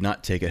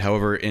not take it.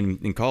 However,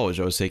 in college,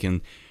 I was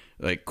taking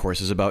like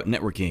courses about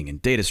networking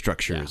and data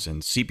structures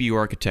and CPU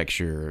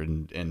architecture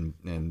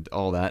and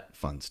all that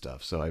fun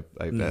stuff. So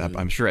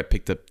I'm sure I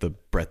picked up the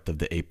breadth of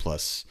the A+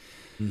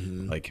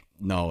 like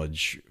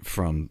knowledge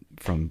from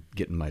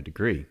getting my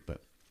degree.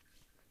 But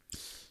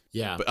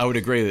I would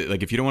agree that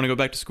like if you don't want to go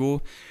back to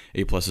school,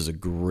 A+ is a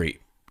great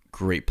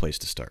place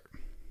to start.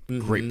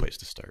 Great place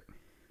to start.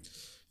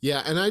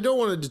 Yeah, and I don't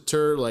want to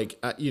deter, like,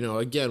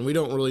 again, we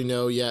don't really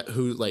know yet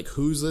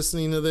who's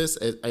listening to this.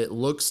 It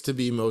looks to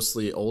be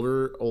mostly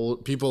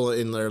old people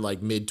in their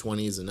like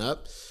mid-20s and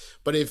up.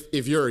 But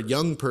if you're a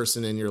young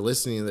person and you're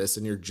listening to this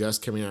and you're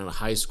just coming out of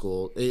high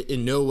school,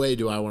 in no way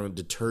do I want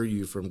to deter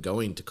you from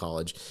going to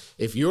college.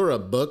 If you're a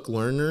book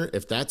learner,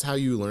 if that's how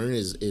you learn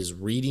is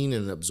reading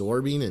and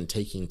absorbing and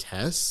taking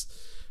tests,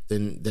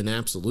 then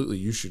absolutely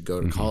you should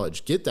go to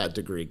college, get that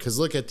degree. Because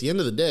look, at the end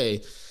of the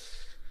day,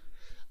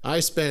 I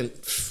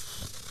spent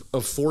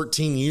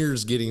 14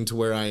 years getting to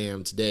where I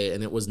am today,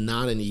 and it was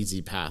not an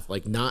easy path.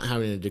 Like not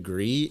having a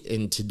degree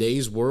in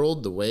today's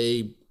world, the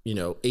way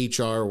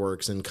HR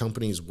works and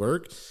companies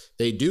work,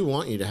 they do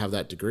want you to have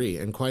that degree.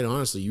 And quite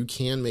honestly, you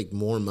can make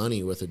more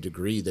money with a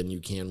degree than you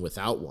can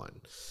without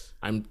one.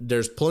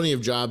 There's plenty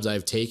of jobs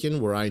I've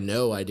taken where I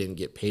know I didn't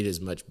get paid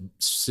as much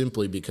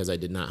simply because I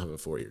did not have a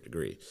 4-year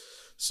degree.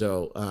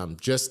 So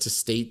just to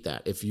state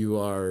that, if you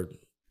are,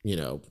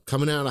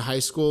 coming out of high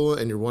school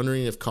and you're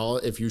wondering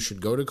if you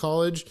should go to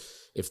college,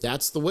 if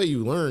that's the way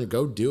you learn,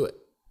 go do it.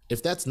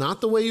 If that's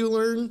not the way you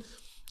learn,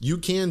 you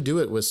can do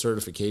it with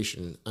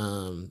certification.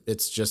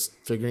 It's just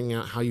figuring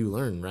out how you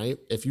learn, right?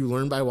 If you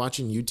learn by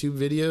watching YouTube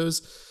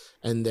videos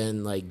and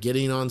then like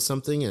getting on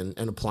something and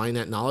applying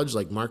that knowledge,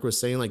 like Mark was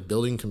saying, like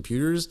building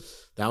computers,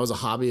 that was a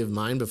hobby of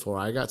mine before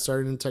I got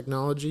started in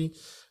technology.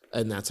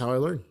 And that's how I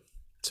learned.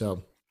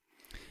 So.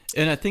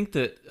 And I think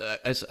that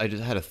I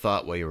just had a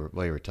thought while you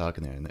were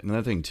talking there. And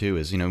another thing too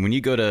is, when you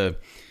go to,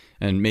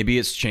 and maybe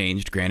it's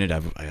changed. Granted,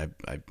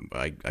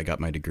 I got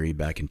my degree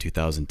back in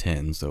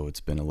 2010, so it's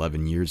been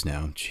 11 years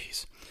now.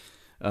 Jeez.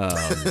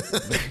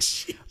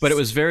 But it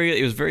was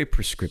very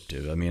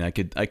prescriptive. I mean, I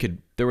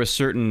could there were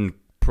certain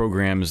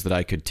programs that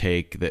I could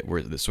take that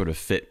sort of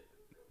fit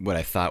what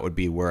I thought would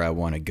be where I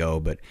want to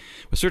go. But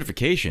with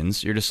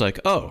certifications, you're just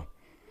like, oh,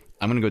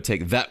 I'm going to go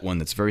take that one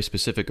that's very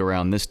specific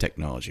around this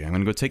technology. I'm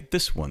going to go take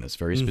this one that's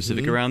very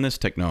specific around this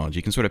technology.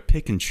 You can sort of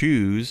pick and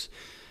choose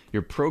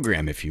your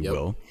program, if you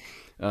will,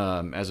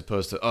 as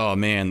opposed to, oh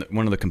man,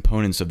 one of the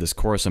components of this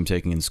course I'm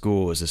taking in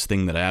school is this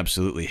thing that I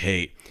absolutely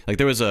hate. Like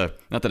there was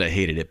not that I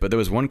hated it, but there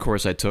was one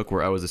course I took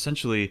where I was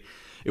it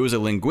was a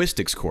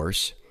linguistics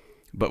course,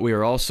 but we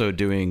were also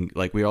doing,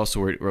 like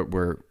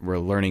we're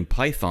learning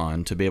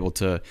Python to be able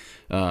to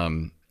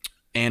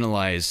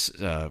analyze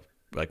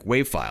like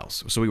wave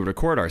files. So we would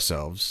record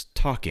ourselves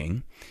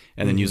talking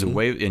and then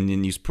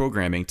use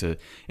programming to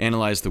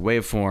analyze the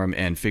waveform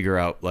and figure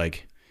out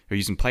or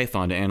using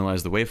Python to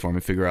analyze the waveform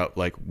and figure out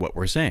like what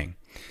we're saying.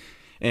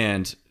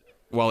 And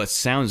while it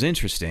sounds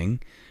interesting,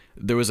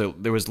 there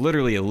was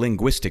literally a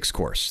linguistics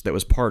course that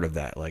was part of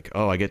that. Like,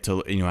 oh, I get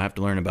to, I have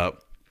to learn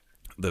about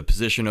the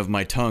position of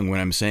my tongue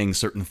when I'm saying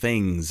certain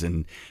things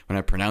and when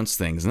I pronounce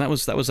things. And that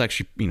was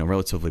actually,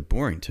 relatively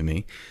boring to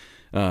me.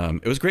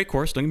 It was a great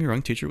course. Don't get me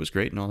wrong. Teacher was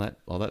great and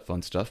all that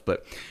fun stuff.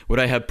 But would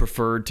I have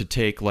preferred to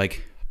take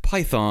like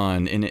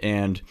Python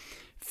and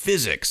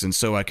physics, and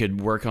so I could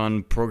work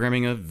on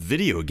programming a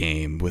video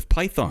game with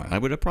Python? I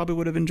probably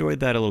would have enjoyed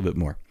that a little bit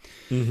more.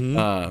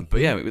 But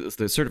yeah,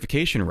 the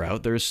certification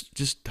route, there's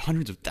just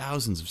hundreds of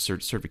thousands of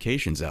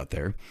certifications out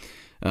there.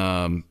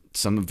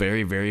 Some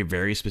very, very,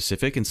 very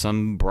specific and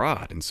some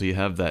broad. And so you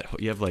have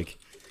like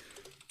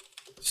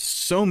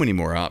so many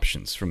more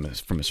options from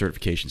a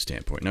certification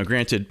standpoint. Now,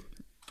 granted,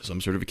 some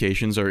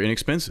certifications are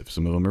inexpensive.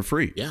 Some of them are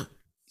free. Yeah.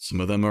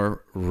 Some of them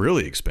are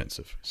really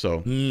expensive.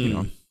 So,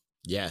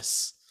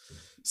 Yes.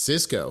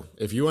 Cisco.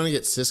 If you want to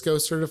get Cisco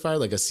certified,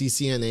 like a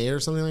CCNA or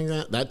something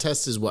like that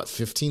test is what,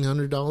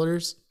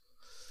 $1,500?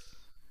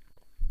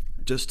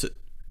 Just to...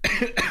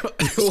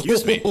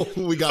 Excuse me.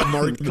 We got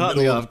Mark caught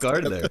me off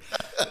guard there.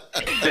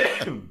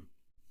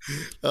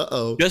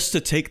 Uh-oh. Just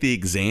to take the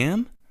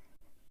exam?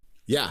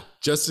 Yeah,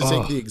 just to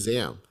take the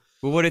exam.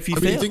 Well, what if you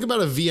fail? You think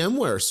about a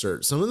VMware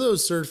cert. Some of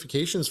those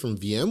certifications from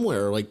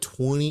VMware are like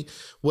 20.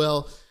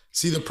 Well,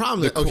 see, the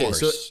problem is, okay,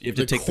 so you have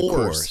to take the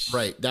course.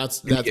 Right.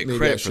 That's you get maybe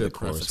credit I for the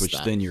course, which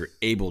that. then you're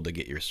able to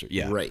get your cert.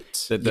 Yeah.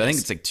 Right. I think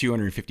it's like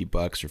 $250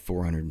 or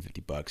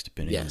 $450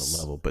 depending on the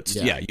level. But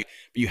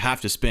you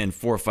have to spend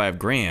 $4 or $5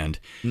 grand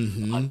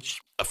on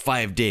a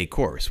 5-day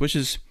course, which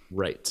is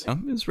right.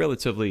 It's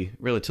relatively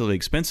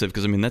expensive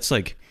because that's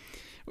like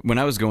when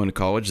I was going to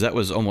college, that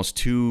was almost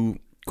 2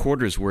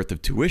 quarters worth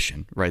of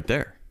tuition right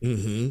there.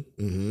 I'm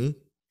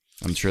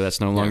sure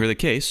that's no longer the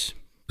case,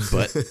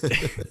 but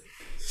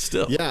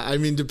still. Yeah,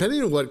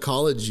 depending on what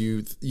college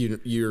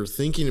you're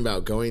thinking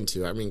about going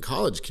to,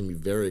 college can be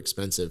very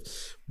expensive,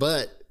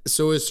 but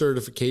so is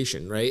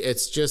certification, right?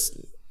 It's just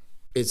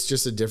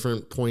a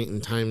different point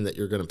in time that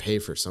you're going to pay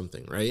for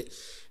something, right?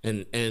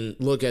 And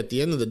look, at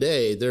the end of the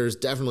day, there's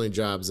definitely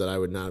jobs that I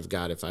would not have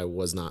got if I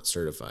was not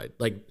certified.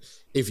 Like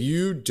if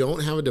you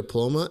don't have a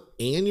diploma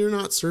and you're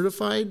not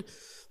certified,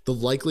 the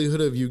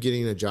likelihood of you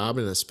getting a job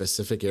in a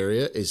specific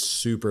area is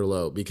super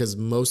low because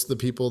most of the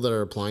people that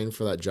are applying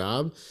for that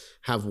job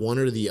have one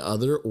or the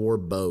other or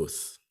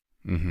both.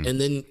 And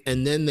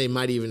then they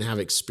might even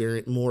have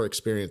more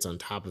experience on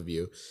top of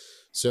you.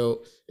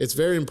 So it's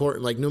very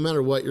important. Like no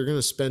matter what, you're going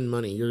to spend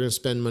money. You're going to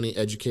spend money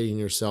educating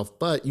yourself,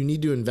 but you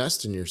need to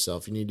invest in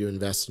yourself. You need to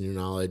invest in your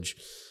knowledge,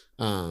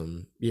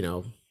 and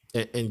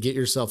get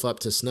yourself up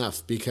to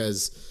snuff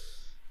because,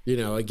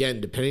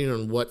 again, depending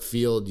on what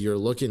field you're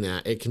looking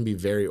at, it can be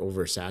very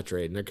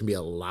oversaturated and there can be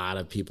a lot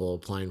of people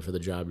applying for the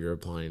job you're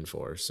applying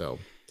for. So,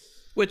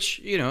 which,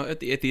 at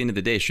the end of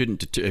the day,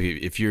 shouldn't,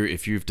 if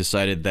you've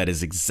decided that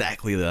is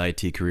exactly the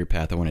IT career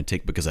path I want to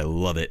take because I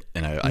love it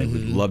and I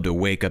would love to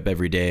wake up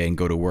every day and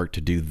go to work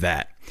to do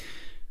that.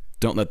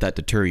 Don't let that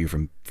deter you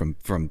from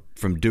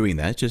doing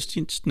that.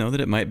 Just know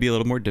that it might be a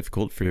little more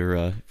difficult for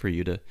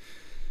you to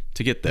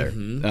get there.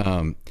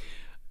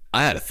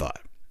 I had a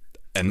thought.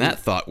 And that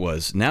thought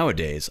was,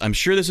 nowadays, I'm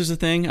sure this is a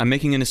thing. I'm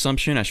making an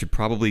assumption. I should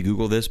probably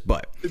Google this,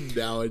 but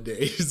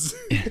nowadays,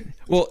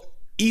 well,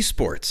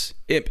 esports.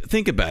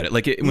 Think about it.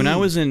 Like when I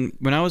was in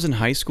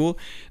high school,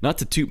 not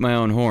to toot my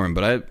own horn,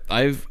 but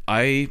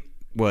I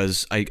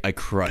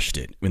crushed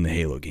it in the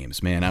Halo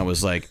games. Man, I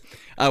was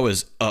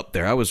up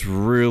there. I was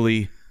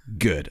really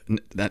good.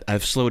 That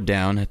I've slowed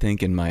down, I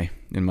think, in my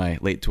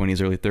late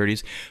 20s, early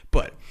 30s,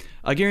 but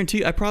I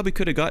guarantee I probably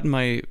could have gotten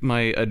my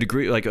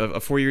degree, like a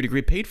 4-year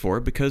degree, paid for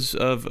because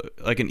of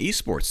like an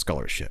esports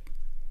scholarship.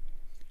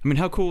 I mean,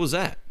 how cool was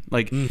that?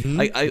 Like,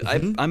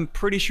 I'm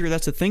pretty sure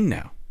that's a thing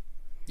now.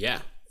 Yeah,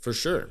 for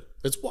sure.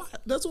 It's wild.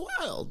 That's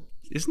wild.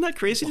 Isn't that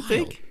crazy to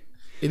think?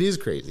 It is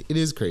crazy. It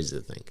is crazy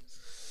to think.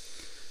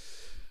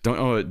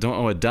 Don't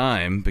owe a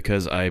dime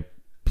because I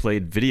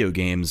played video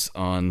games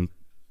on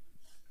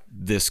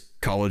this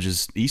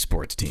college's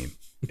esports team,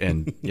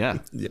 and yeah.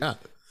 Yeah.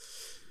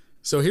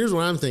 So here's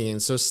what I'm thinking.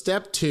 So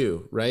step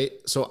 2, right?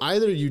 So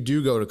either you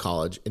do go to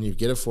college and you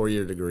get a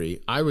 4-year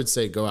degree. I would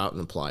say go out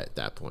and apply at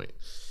that point.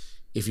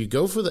 If you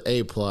go for the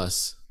A+,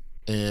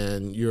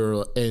 and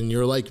you're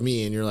like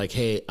me and you're like,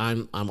 hey,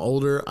 I'm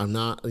older. I'm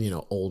not,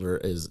 older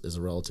is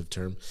a relative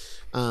term.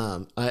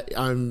 I'm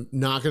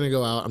not going to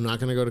go out. I'm not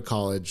going to go to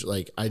college.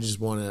 Like, I just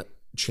want to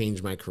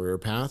change my career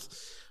path.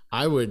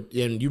 I would,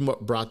 and you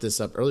brought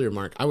this up earlier,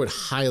 Mark, I would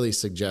highly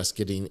suggest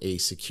getting a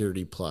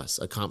Security Plus,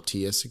 a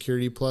CompTIA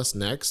Security Plus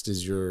next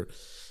is your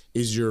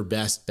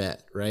best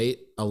bet, right?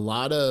 A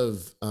lot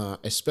of,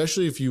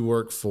 especially if you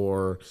work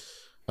for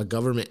a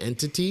government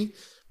entity,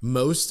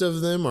 most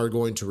of them are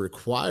going to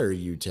require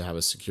you to have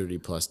a Security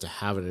Plus to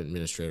have an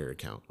administrator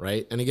account,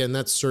 right? And again,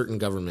 that's certain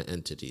government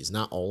entities.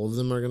 Not all of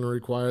them are going to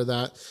require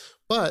that,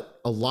 but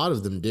a lot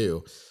of them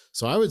do.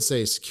 So I would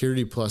say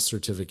Security Plus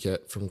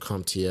certificate from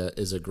CompTIA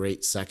is a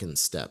great second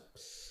step.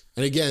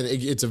 And again,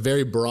 it's a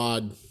very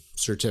broad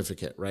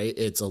certificate, right?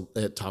 It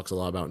talks a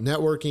lot about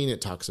networking. It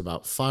talks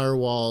about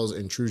firewalls,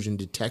 intrusion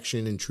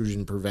detection,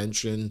 intrusion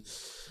prevention.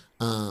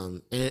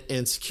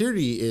 And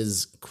security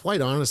is,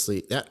 quite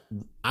honestly, that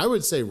I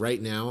would say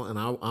right now, and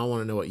I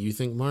want to know what you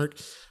think, Mark.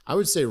 I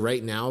would say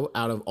right now,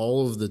 out of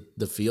all of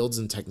the fields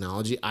in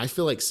technology, I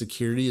feel like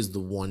security is the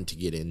one to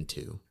get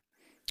into.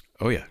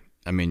 Oh yeah,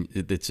 I mean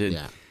it's it.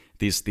 Yeah.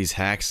 These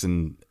hacks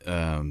and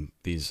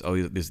these.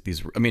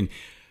 I mean,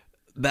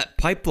 that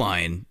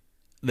pipeline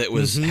that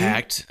was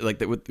hacked, like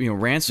that with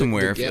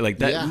ransomware, like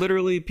that. Yeah.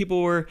 Literally,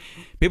 people were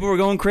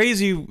going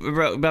crazy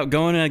about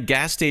going to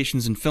gas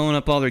stations and filling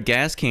up all their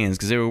gas cans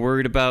because they were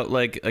worried about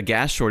like a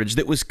gas shortage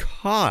that was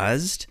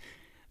caused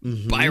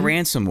by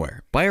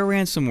ransomware, by a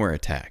ransomware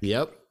attack.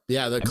 Yep.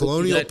 Yeah, the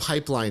Colonial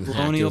Pipeline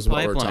hack is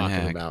what we're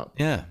talking about.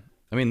 Yeah,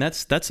 I mean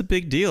that's a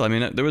big deal. I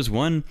mean, there was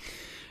one.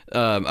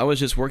 I was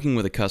just working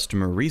with a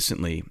customer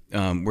recently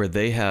where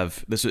they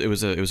have this. It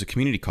was a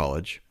community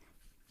college,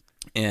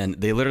 and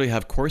they literally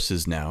have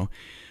courses now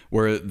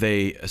where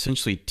they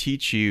essentially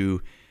teach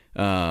you.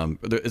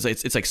 It's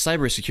like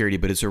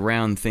cybersecurity, but it's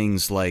around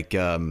things like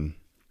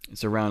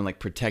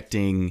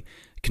protecting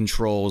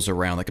controls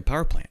around like a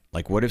power plant.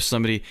 Like, what if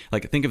somebody,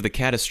 like, think of the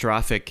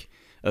catastrophic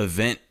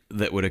event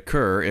that would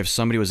occur if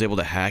somebody was able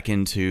to hack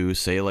into,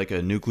 say, like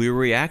a nuclear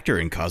reactor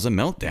and cause a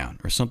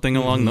meltdown or something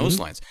along those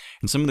lines.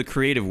 And some of the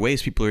creative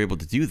ways people are able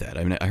to do that.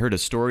 I mean, I heard a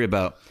story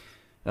about,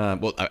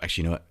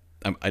 actually, you know what?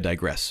 I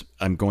digress.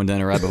 I'm going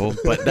down a rabbit hole,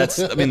 but it's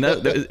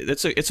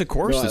a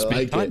course that's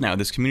being taught now,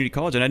 this community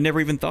college, and I'd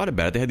never even thought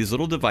about it. They had these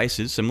little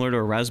devices similar to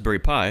a Raspberry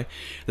Pi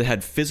that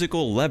had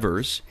physical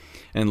levers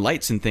and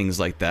lights and things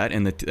like that,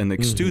 and the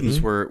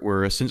students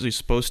were essentially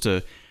supposed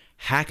to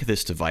hack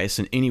this device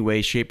in any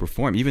way, shape, or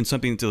form, even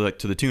something to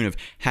the tune of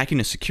hacking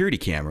a security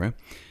camera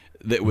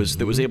that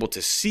was able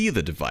to see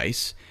the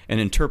device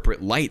and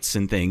interpret lights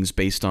and things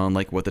based on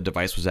like what the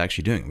device was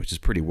actually doing, which is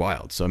pretty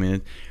wild. So I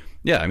mean,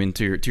 yeah, I mean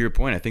to your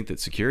point, I think that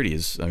security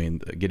is, I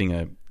mean, getting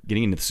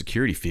into the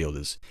security field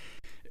is,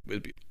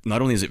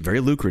 not only is it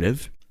very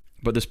lucrative,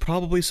 but there's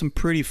probably some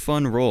pretty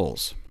fun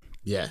roles.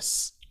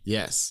 Yes,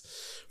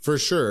 for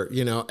sure.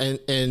 You know,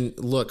 and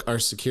look, our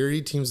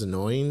security team's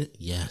annoying.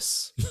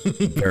 Yes,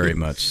 very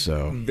much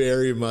so.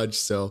 Very much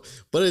so.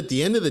 But at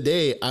the end of the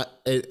day,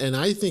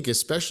 I think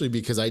especially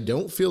because I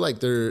feel like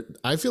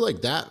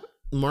that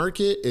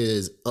market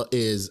is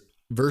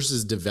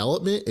versus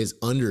development is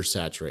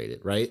undersaturated,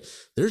 right?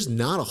 There's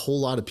not a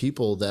whole lot of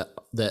people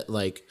that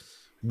like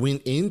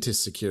went into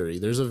security.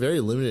 There's a very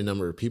limited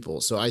number of people.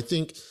 So I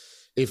think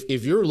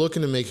if you're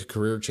looking to make a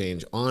career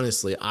change,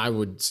 honestly, I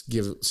would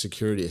give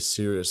security a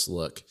serious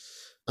look.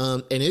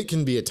 And it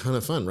can be a ton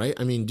of fun, right?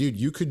 I mean, dude,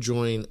 you could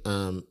join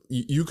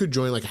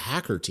like a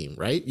hacker team,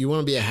 right? You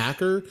want to be a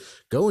hacker?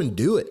 Go and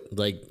do it.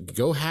 Like,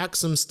 go hack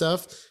some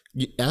stuff.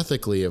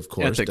 Ethically, of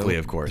course.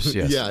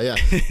 Yes. Yeah.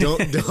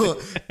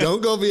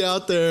 Don't go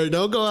out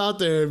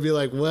there and be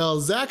like, well,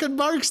 Zach and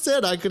Mark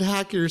said I could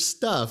hack your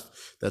stuff.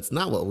 That's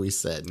not what we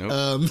said.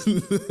 Nope.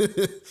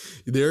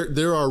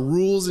 There are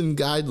rules and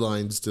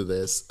guidelines to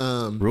this.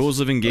 Rules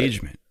of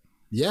engagement.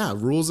 Yeah,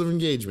 rules of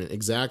engagement.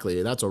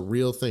 Exactly. That's a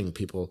real thing.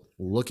 People,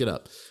 look it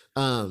up.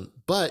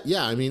 But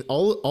yeah, I mean,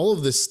 all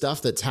of this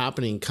stuff that's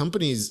happening,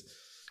 companies,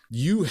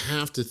 you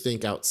have to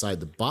think outside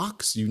the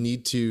box. You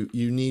need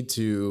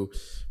to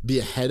be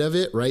ahead of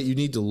it, right? You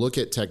need to look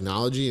at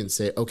technology and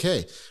say,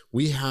 okay,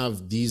 we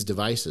have these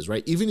devices,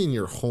 right? Even in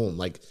your home,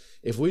 like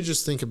if we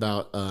just think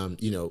about,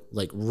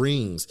 like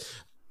rings.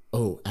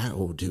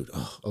 Dude.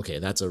 Oh, okay.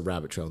 That's a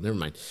rabbit trail. Never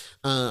mind.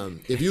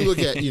 If you look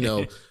at,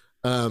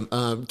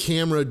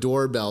 camera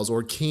doorbells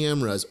or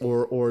cameras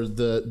or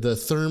the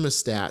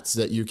thermostats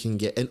that you can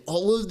get, and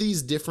all of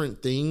these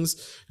different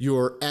things,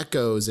 your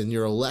Echoes and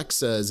your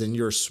Alexas and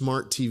your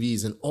smart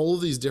TVs and all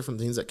of these different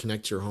things that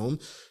connect to your home,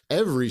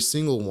 every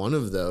single one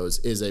of those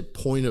is a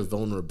point of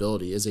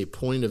vulnerability, is a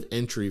point of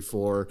entry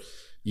for,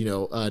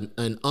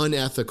 an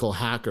unethical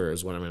hacker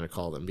is what I'm going to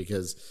call them,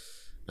 because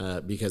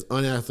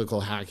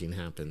unethical hacking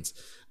happens.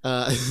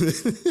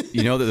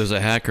 You know that there's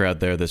a hacker out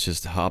there that's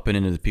just hopping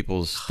into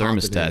people's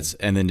thermostats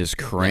and then just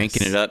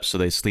cranking it up so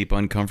they sleep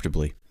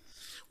uncomfortably.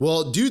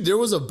 Well, dude, there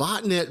was a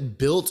botnet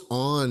built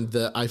on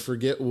I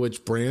forget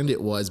which brand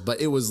it was,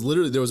 but it was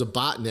literally, there was a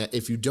botnet.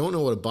 If you don't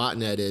know what a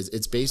botnet is,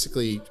 it's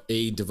basically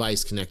a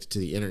device connected to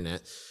the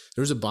internet.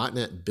 There was a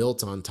botnet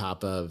built on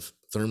top of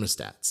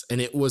thermostats, and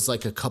it was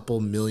like a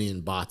couple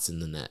million bots in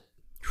the net.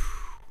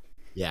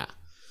 Yeah.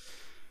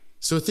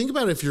 So think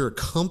about if you're a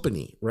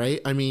company,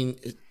 right? I mean,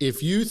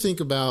 if you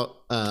think about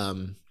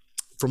from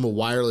a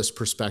wireless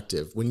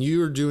perspective, when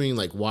you're doing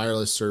like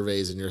wireless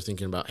surveys and you're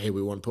thinking about, hey,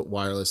 we want to put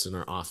wireless in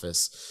our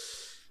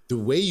office, the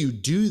way you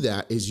do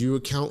that is you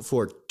account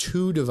for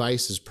 2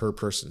 devices per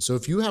person. So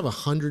if you have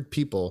 100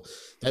 people,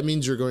 that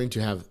means you're going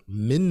to have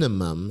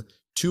minimum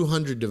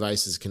 200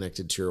 devices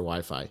connected to your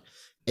Wi-Fi.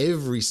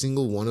 Every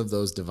single one of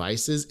those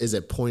devices is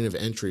a point of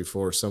entry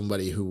for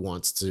somebody who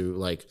wants to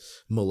like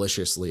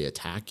maliciously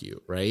attack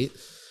you, right?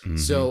 Mm-hmm.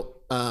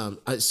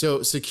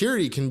 So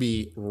security can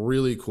be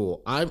really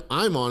cool.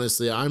 I'm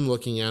honestly, I'm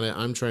looking at it.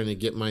 I'm trying to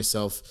get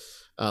myself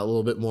a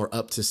little bit more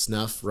up to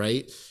snuff,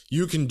 right?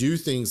 You can do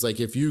things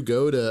like if you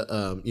go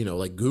to,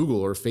 like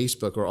Google or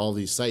Facebook or all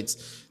these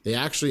sites, they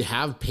actually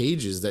have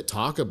pages that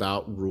talk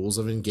about rules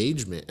of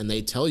engagement, and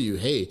they tell you,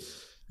 hey,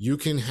 you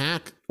can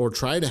hack or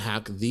try to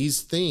hack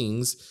these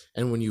things,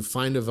 and when you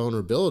find a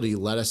vulnerability,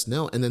 let us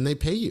know, and then they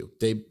pay you.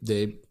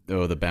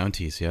 The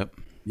bounties, yep.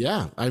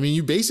 Yeah, I mean,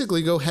 you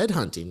basically go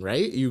headhunting,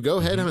 right? You go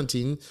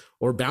headhunting,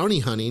 or bounty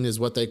hunting is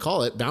what they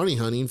call it, bounty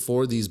hunting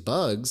for these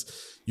bugs.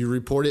 You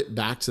report it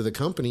back to the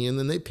company, and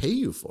then they pay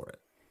you for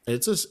it.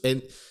 It's just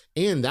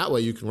and that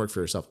way you can work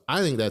for yourself. I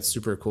think that's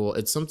super cool.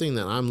 It's something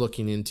that I'm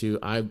looking into.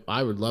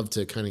 I would love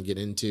to kind of get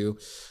into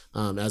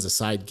as a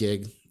side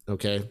gig.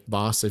 Okay,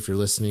 boss, if you're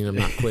listening, I'm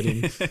not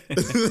quitting.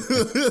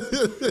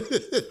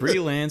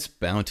 Freelance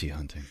bounty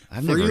hunting.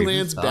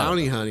 Freelance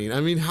bounty hunting. I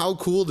mean, how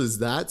cool does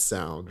that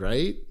sound,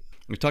 right?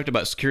 We've talked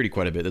about security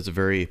quite a bit. That's a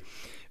very,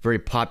 very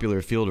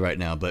popular field right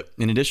now. But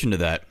in addition to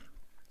that,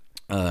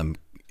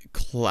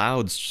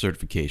 cloud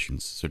certificates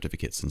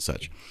and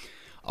such,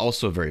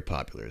 also very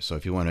popular. So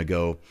if you want to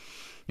go,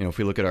 if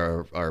we look at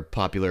our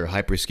popular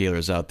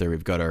hyperscalers out there,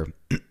 we've got our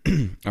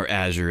our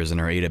Azures and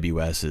our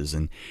AWSs,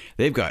 and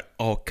they've got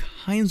all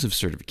kinds of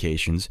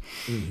certifications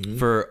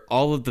for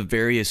all of the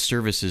various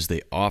services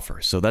they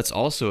offer. So that's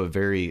also a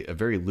very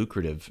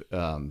lucrative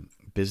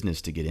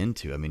business to get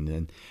into. I mean,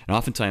 and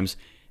oftentimes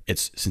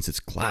since it's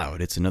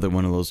cloud, it's another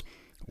one of those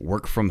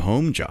work from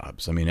home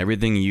jobs. I mean,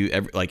 everything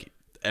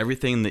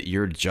that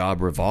your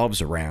job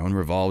revolves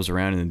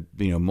around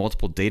in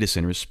multiple data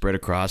centers spread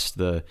across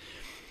the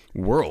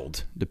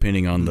world,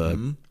 depending on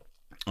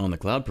the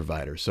cloud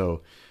provider.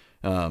 So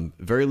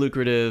very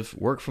lucrative,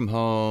 work from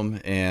home,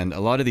 and a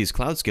lot of these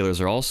cloud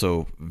scalers are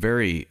also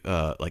very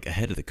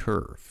ahead of the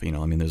curve.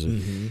 I mean, there's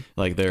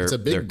it's a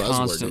big buzzword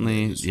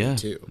constantly, in the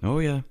industry too. Oh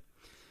yeah,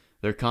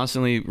 they're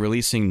constantly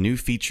releasing new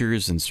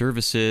features and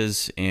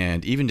services,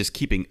 and even just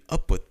keeping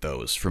up with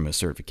those from a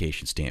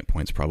certification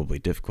standpoint is probably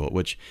difficult,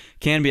 which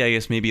can be, I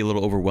guess, maybe a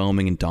little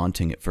overwhelming and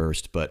daunting at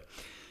first. But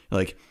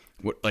it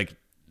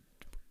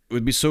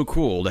would be so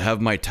cool to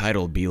have my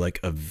title be like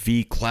a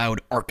vCloud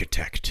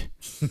architect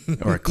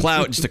or a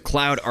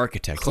cloud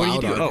architect. What do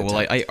you do? Architect. Oh,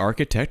 well, I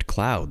architect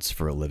clouds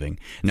for a living.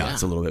 No,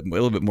 it's a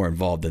little bit more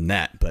involved than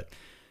that. But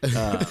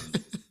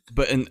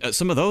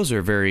some of those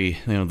are very,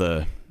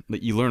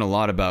 you learn a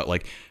lot about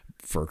like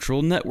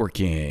virtual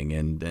networking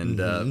and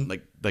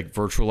like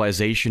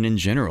virtualization in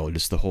general,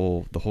 just the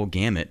whole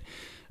gamut.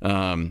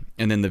 And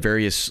then the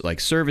various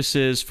like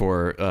services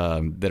for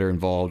that are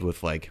involved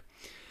with like,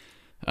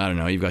 I don't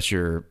know, you've got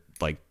your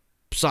like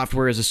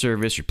software as a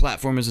service, your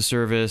platform as a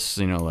service,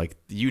 like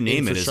you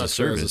name it as a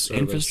service.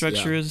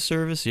 Infrastructure as a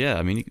service. Yeah.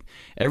 I mean,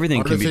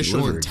 everything can be delivered.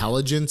 Artificial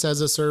intelligence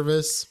as a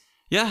service.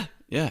 Yeah.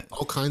 Yeah.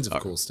 All kinds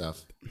of cool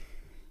stuff.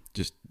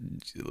 Just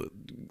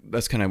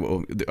that's kind of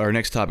what our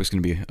next topic is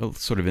going to be,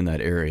 sort of in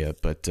that area,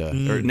 but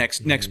or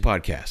next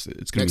podcast.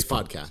 It's going to be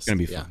fun. It's going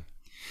to be fun.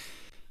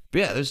 But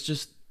yeah, there's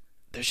just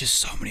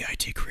so many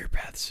IT career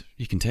paths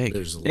you can take.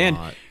 There's a lot. And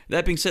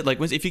that being said, like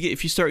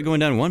if you start going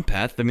down one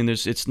path, I mean,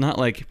 it's not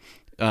like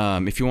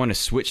if you want to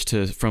switch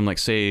from like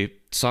say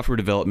software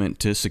development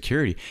to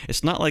security,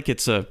 it's not like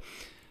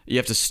you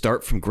have to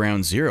start from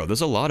ground zero.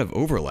 There's a lot of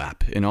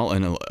overlap in all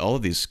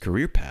of these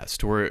career paths,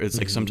 to where it's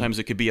like sometimes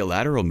it could be a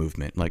lateral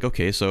movement. Like,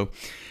 okay, so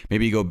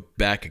maybe you go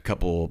back a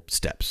couple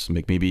steps,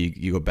 maybe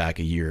you go back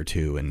a year or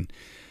two, and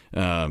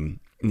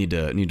need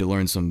to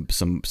learn some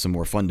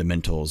more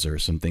fundamentals or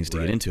some things to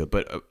get into it.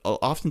 But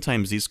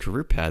oftentimes these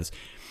career paths,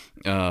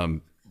 there's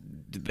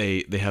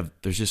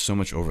just so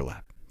much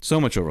overlap to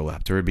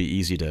where it'd be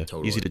easy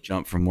to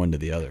jump from one to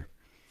the other.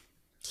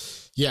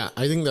 Yeah,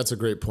 I think that's a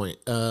great point.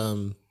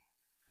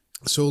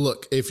 So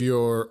look, if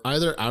you're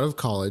either out of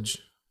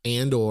college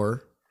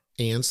and/or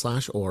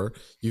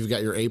you've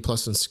got your A+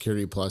 and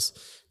Security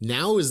Plus,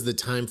 now is the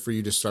time for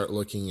you to start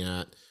looking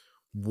at,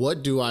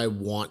 what do I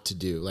want to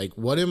do? Like,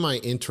 what am I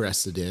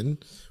interested in?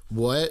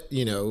 What,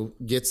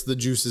 gets the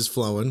juices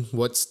flowing?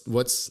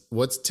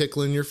 What's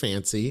tickling your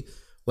fancy?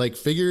 Like,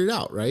 figure it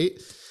out, right?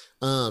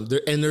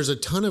 There's a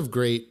ton of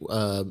great,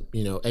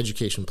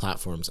 education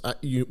platforms.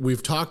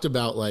 We've talked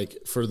about,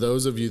 like, for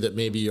those of you that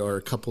maybe are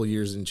a couple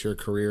years into your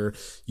career,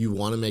 you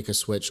want to make a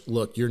switch.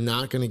 Look, you're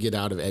not going to get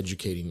out of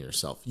educating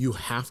yourself. You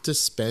have to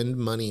spend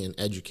money and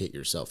educate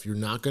yourself. You're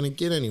not going to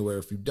get anywhere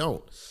if you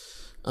don't.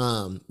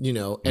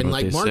 And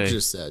like Mark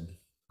just said,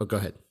 go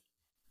ahead.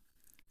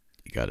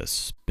 You got to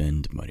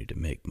spend money to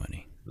make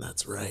money.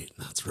 That's right.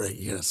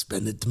 You got to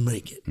spend it to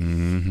make it.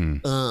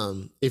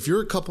 Mm-hmm. If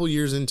you're a couple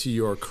years into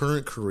your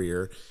current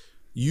career,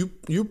 you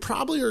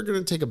probably are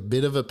going to take a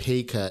bit of a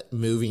pay cut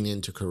moving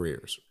into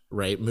careers,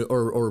 right?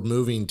 Or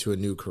moving to a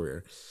new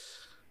career.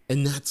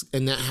 And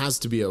that has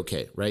to be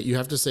okay, right? You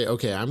have to say,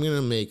 okay, I'm going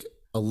to make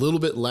a little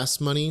bit less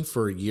money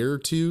for a year or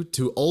two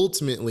to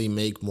ultimately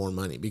make more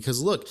money.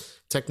 Because look,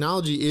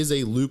 technology is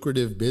a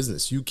lucrative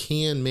business. You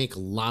can make a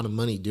lot of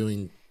money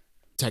doing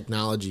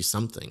technology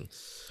something.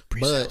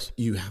 Pre-sales. But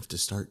you have to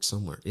start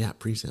somewhere. Yeah,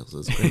 pre-sales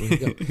is a great way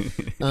to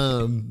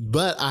go.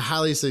 But I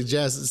highly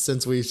suggest,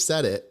 since we've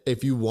said it,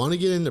 if you want to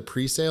get into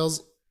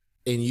pre-sales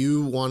and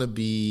you want to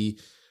be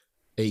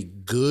a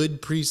good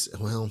listen,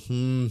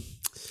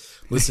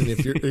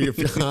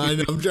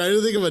 I'm trying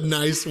to think of a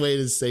nice way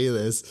to say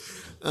this.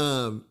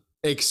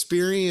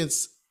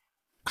 Experience.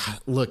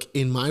 Look,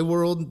 in my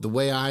world, the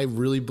way I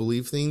really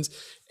believe things,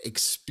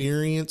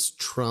 experience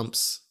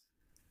trumps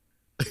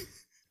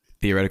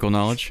theoretical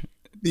knowledge.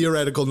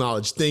 Theoretical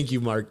knowledge. Thank you,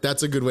 Mark.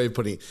 That's a good way of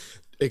putting it.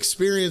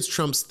 Experience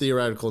trumps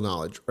theoretical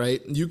knowledge,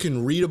 right? You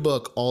can read a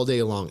book all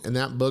day long, and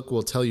that book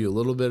will tell you a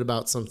little bit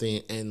about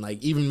something, and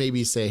like even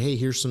maybe say, hey,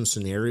 here's some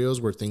scenarios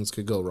where things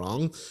could go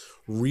wrong.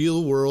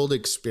 Real world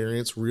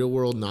experience, real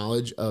world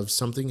knowledge of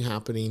something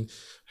happening,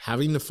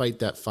 having to fight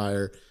that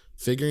fire,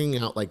 figuring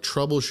out, like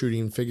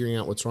troubleshooting, figuring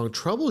out what's wrong.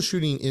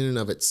 Troubleshooting in and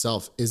of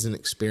itself is an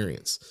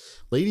experience.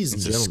 Ladies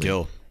and gentlemen. It's a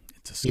skill.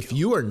 If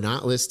you are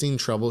not listing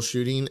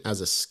troubleshooting as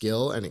a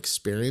skill and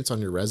experience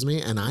on your resume,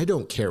 and I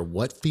don't care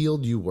what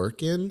field you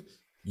work in,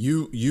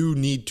 you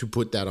need to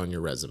put that on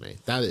your resume.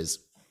 That is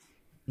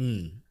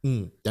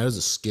a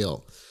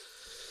skill.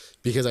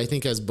 Because I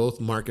think, as both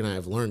Mark and I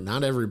have learned,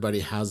 not everybody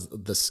has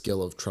the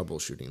skill of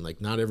troubleshooting.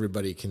 Like, not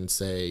everybody can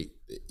say,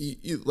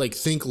 like,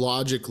 think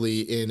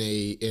logically in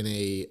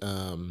a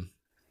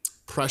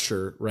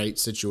pressure, right,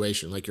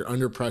 situation. Like, you're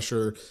under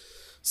pressure.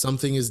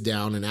 Something is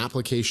down, an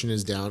application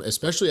is down,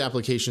 especially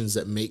applications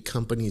that make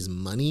companies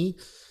money.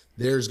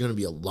 There's going to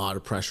be a lot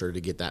of pressure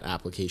to get that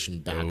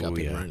application back up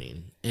and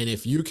running. And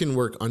if you can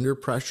work under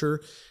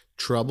pressure,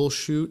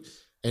 troubleshoot,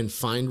 and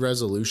find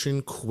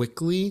resolution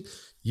quickly,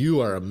 you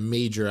are a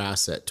major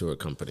asset to a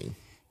company.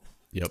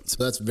 Yep.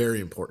 So that's very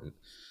important.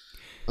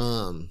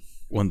 One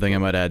thing I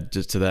might add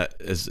just to that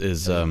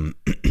is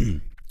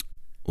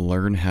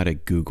learn how to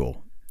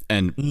Google,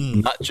 and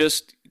not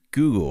just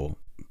Google,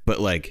 but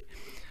like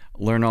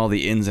learn all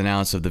the ins and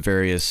outs of the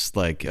various,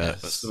 like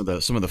some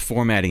of the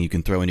formatting you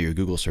can throw into your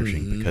Google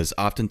searching, because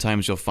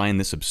oftentimes you'll find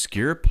this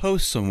obscure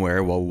post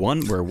somewhere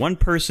where one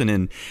person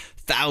in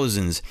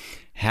thousands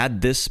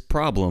had this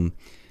problem,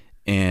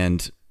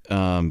 and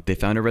they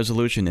found a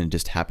resolution, and it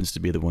just happens to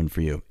be the one for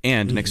you.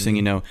 And next thing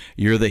you know,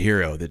 you're the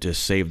hero that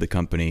just saved the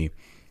company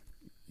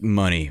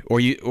money,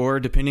 or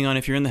depending on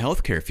if you're in the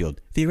healthcare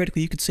field,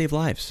 theoretically you could save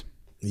lives.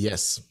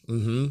 Yes.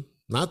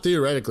 Not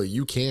theoretically,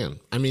 you can.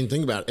 I mean,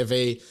 think about it. If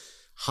a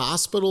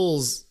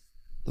hospital's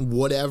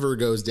whatever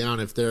goes down,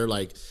 if they're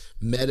like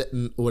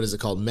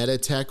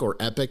Meditech or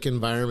Epic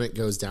environment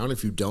goes down,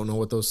 if you don't know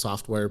what those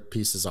software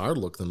pieces are,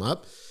 look them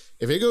up.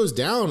 If it goes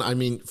down, I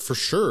mean, for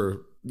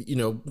sure,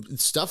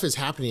 stuff is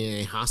happening in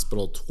a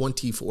hospital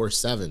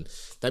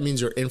 24/7. That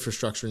means your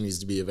infrastructure needs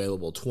to be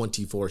available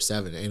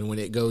 24/7. And when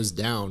it goes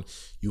down,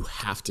 you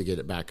have to get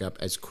it back up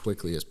as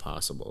quickly as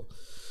possible.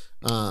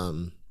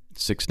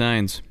 6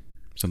 nines.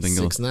 Something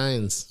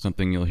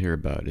you'll hear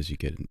about as you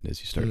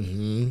start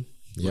looking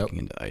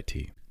into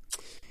IT.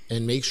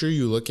 And make sure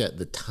you look at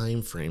the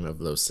time frame of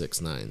those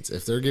 6 nines.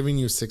 If they're giving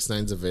you 6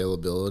 nines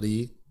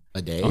availability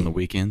a day on the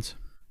weekends,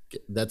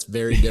 that's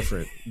very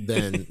different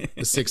than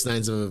the 6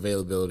 nines of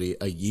availability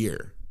a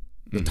year.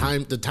 The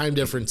time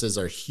differences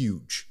are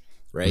huge,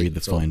 right? Read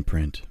the fine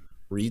print.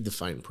 read the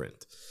fine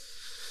print.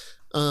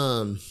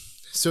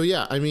 So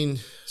yeah, I mean,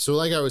 so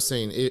like I was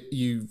saying,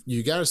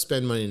 you got to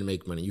spend money to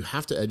make money. You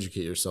have to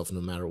educate yourself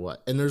no matter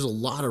what. And there's a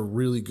lot of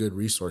really good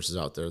resources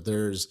out there.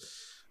 There's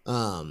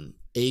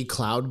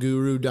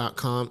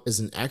acloudguru.com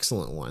is an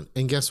excellent one.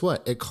 And guess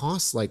what? It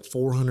costs like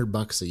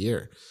 $400 a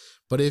year.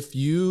 But if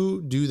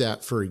you do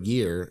that for a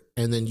year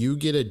and then you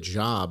get a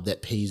job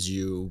that pays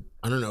you,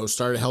 I don't know,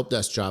 start a help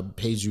desk job,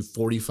 pays you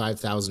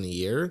 $45,000 a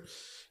year,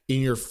 in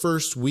your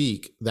first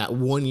week, that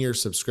 1 year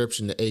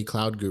subscription to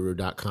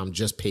acloudguru.com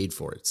just paid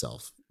for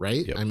itself,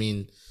 right? Yep. I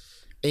mean,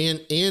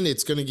 and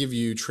it's going to give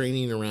you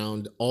training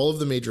around all of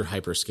the major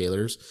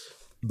hyperscalers.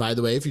 By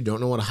the way, if you don't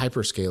know what a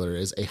hyperscaler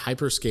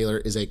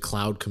is a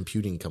cloud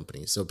computing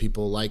company. So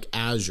people like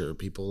Azure,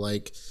 people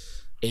like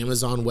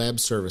Amazon Web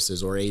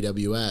Services or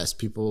AWS,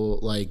 people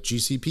like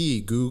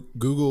GCP,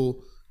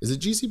 Google, is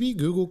it GCP?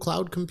 Google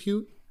Cloud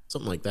Compute?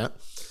 Something like that.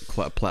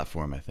 Cloud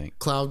platform, I think.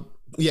 Cloud.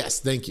 Yes,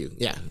 thank you.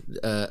 Yeah,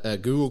 a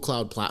Google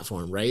Cloud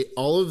Platform, right?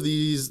 All of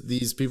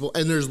these people,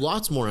 and there's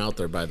lots more out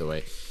there, by the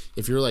way.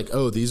 If you're like,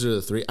 oh, these are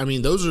the three, I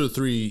mean, those are the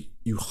three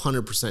you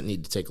 100%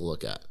 need to take a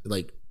look at.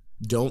 Like,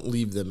 don't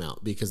leave them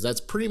out, because that's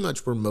pretty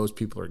much where most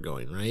people are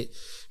going, right?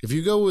 If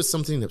you go with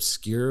something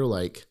obscure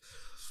like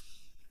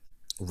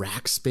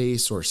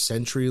Rackspace or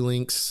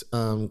CenturyLink's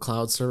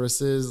cloud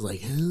services,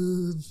 like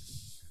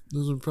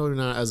those are probably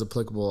not as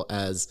applicable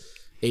as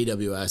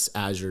AWS,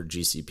 Azure,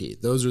 GCP.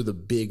 Those are the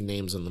big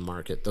names on the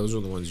market. Those are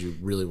the ones you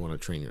really want to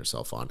train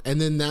yourself on. And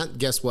then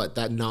guess what?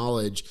 That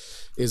knowledge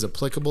is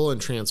applicable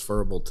and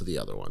transferable to the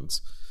other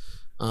ones.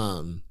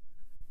 So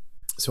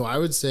I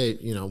would say,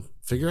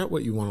 figure out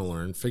what you want to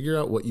learn, figure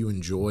out what you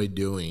enjoy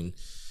doing.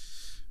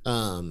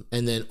 And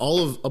then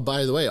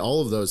by the way,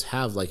 all of those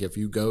have, like, if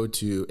you go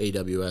to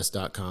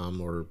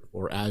aws.com or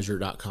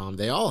azure.com,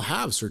 they all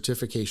have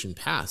certification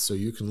paths. So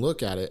you can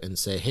look at it and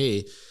say,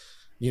 hey,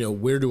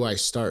 where do I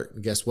start?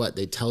 And guess what?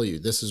 They tell you,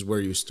 this is where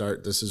you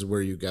start. This is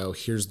where you go.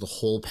 Here's the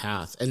whole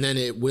path. And then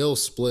it will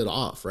split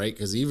off, right?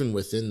 Because even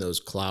within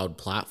those cloud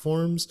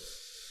platforms,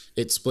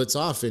 it splits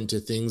off into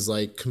things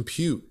like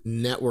compute,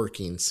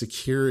 networking,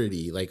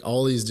 security, like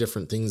all these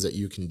different things that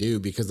you can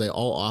do, because they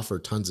all offer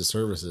tons of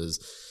services.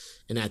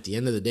 And at the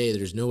end of the day,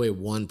 there's no way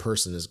one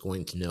person is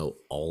going to know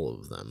all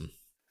of them.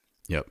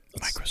 Yep.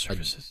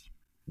 Microservices.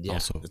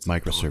 Also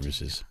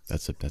microservices.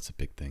 That's a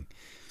big thing.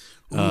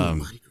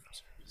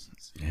 Microservices.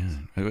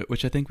 Yeah,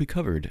 which I think we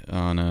covered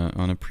on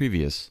a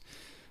previous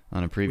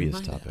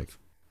topic.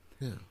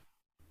 Yeah.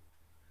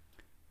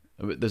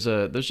 There's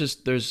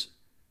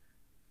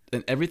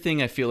and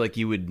everything I feel like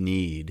you would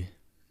need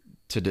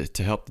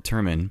to help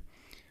determine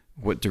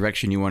what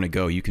direction you want to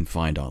go, you can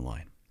find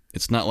online.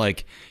 It's not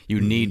like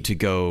you need to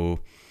go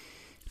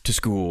to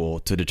school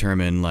to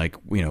determine, like,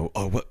 what do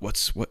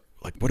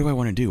I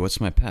want to do?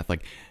 What's my path?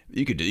 Like,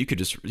 you could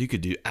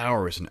do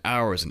hours and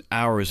hours and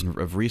hours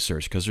of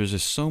research, because there's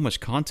just so much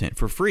content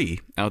for free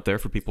out there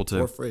for people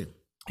to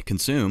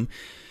consume,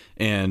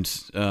 and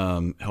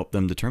help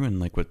them determine,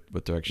 like,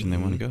 what direction they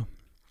want to go.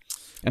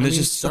 And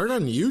just start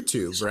on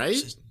YouTube, right?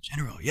 In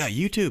general, yeah,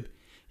 YouTube.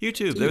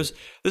 Dude. There's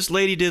this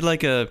lady did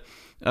I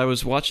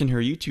was watching her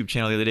YouTube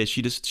channel the other day.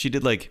 She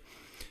did like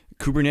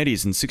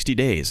Kubernetes in 60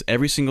 days.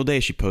 Every single day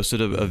she posted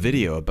a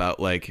video about,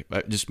 like,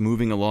 just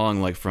moving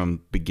along, like,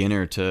 from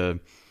beginner to,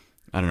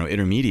 I don't know,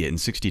 intermediate in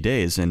 60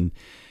 days. And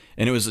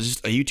it was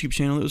just a YouTube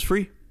channel that was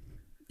free.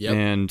 Yep.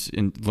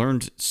 And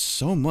learned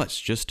so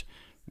much just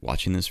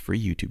watching this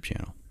free YouTube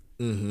channel.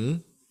 Mm-hmm.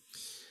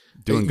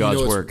 Doing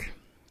God's work.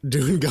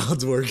 Doing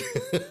God's work.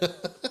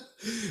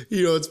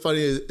 It's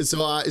funny.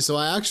 So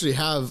I actually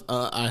have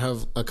I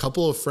have a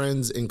couple of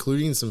friends,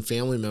 including some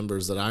family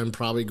members, that I'm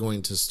probably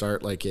going to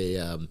start like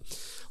a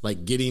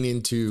getting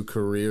into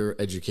career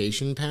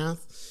education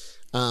path.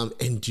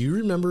 And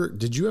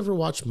did you ever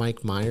watch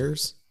Mike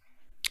Myers?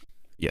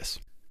 Yes.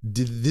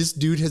 This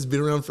dude has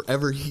been around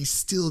forever. He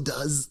still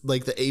does,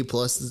 like, the A+,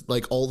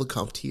 like all the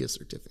CompTIA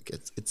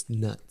certificates. It's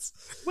nuts.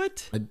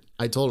 What?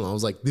 I told him, I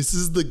was like, this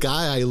is the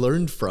guy I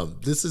learned from.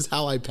 This is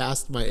how I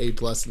passed my A+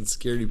 and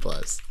Security+.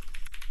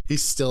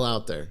 He's still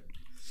out there.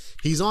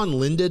 He's on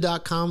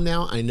lynda.com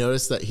now. I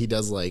noticed that he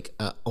does like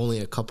only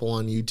a couple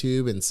on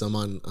YouTube and some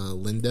on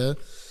Lynda.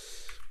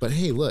 But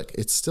hey, look,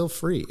 it's still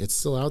free. It's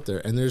still out there.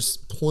 And there's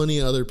plenty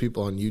of other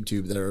people on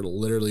YouTube that are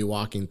literally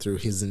walking through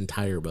his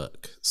entire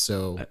book.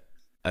 So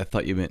I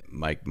thought you meant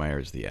Mike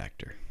Myers, the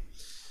actor.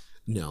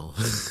 No.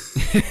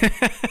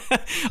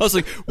 I was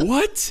like,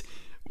 what?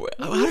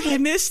 How did I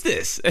miss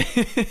this?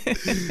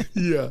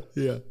 Yeah.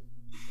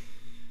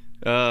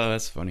 Oh,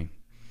 that's funny.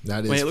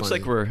 That is. It looks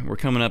like we're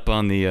coming up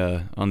on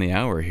the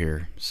hour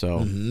here. So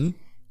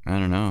I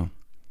don't know.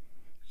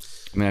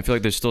 I mean, I feel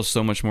like there's still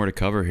so much more to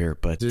cover here,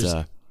 but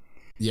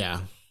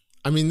yeah.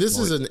 I mean, this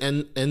is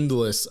an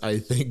endless, I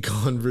think,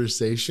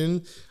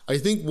 conversation. I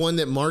think one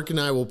that Mark and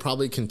I will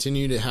probably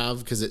continue to have,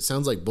 because it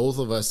sounds like both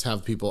of us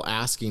have people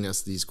asking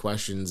us these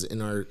questions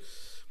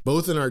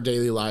both in our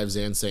daily lives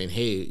and saying,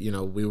 hey,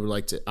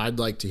 I'd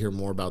like to hear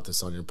more about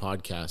this on your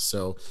podcast.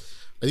 So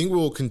I think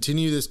we'll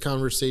continue this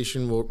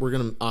conversation. We're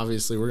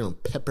gonna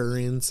pepper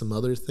in some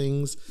other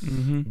things,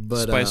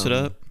 but Spice it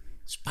up.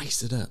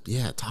 Spice it up.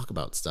 Yeah, talk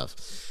about stuff.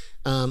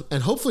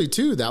 And hopefully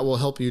too, that will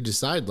help you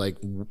decide, like,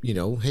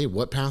 hey,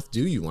 what path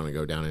do you want to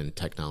go down in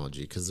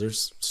technology? Because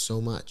there's so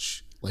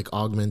much, like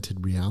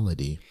augmented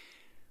reality.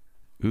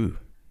 Ooh,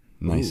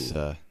 nice.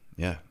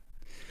 Yeah,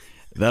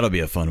 that'll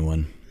be a fun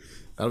one.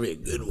 That'll be a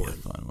good one.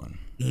 Fun one.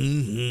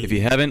 Mm-hmm.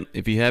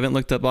 If you haven't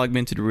looked up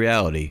augmented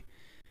reality,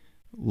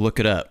 look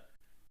it up.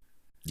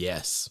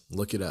 Yes,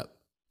 look it up.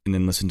 And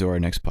then listen to our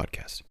next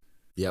podcast.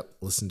 Yep,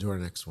 listen to our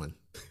next one.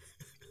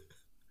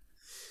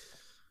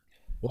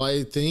 Well,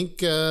 I think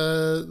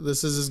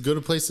this is as good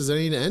a place as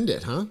any to end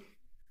it, huh?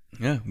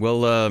 Yeah.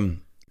 Well,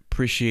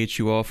 appreciate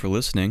you all for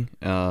listening.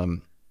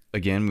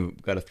 Again,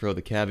 we've got to throw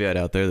the caveat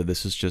out there that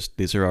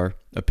these are our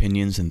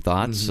opinions and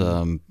thoughts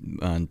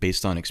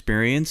based on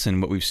experience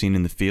and what we've seen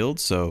in the field.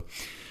 So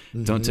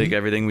don't take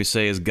everything we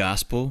say as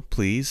gospel,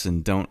 please,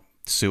 and don't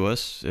sue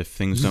us if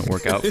things don't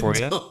work out for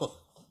you.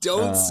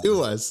 Don't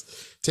sue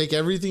us. Take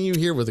everything you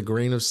hear with a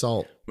grain of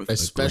salt,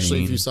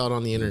 especially if you saw it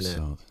on the internet.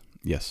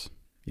 Yes.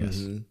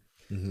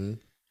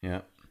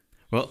 Yeah.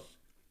 Well,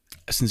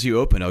 since you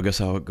opened, I guess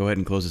I'll go ahead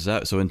and close this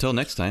out. So until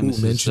next time,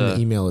 mention the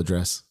email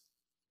address.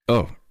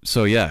 Oh,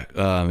 so yeah,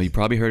 you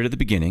probably heard it at the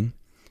beginning,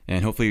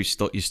 and hopefully you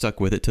stuck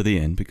with it to the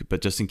end.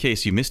 But just in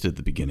case you missed it at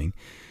the beginning,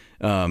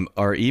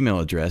 our email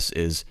address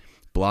is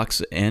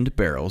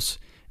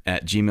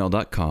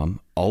blocksandbarrels@gmail.com,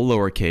 all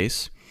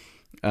lowercase,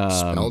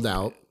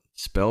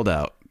 spelled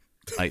out.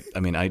 I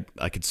mean,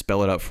 I could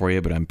spell it out for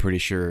you, but I'm pretty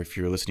sure if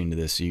you're listening to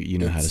this, you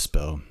know how to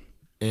spell.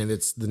 And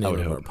it's the name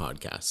of our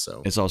podcast.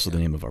 So it's also the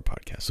name of our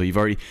podcast. So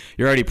you're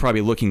already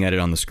probably looking at it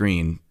on the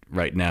screen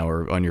right now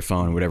or on your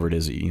phone or whatever it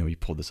is that, you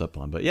pulled this up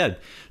on. But yeah,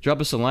 drop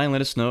us a line. Let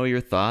us know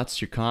your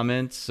thoughts, your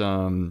comments,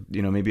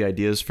 maybe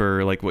ideas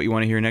for like what you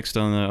want to hear next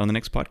on the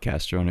next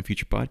podcast or on a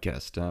future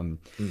podcast.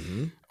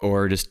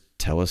 Or just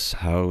tell us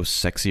how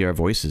sexy our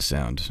voices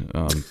sound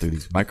through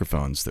these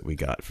microphones that we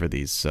got for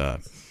these for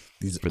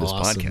this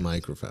awesome podcast.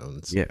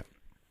 Microphones. Yeah.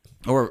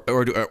 Or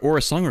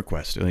a song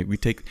request. Like we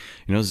take,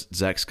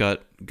 Zach's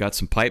got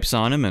some pipes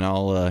on him, and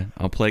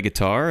I'll play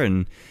guitar,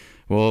 and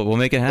we'll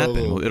make it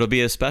happen. Whoa. It'll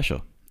be a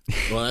special.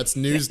 Well, that's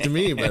news to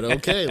me, but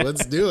okay,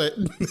 let's do it.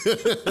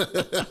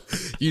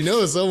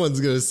 Someone's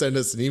gonna send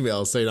us an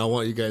email saying, "I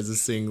want you guys to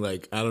sing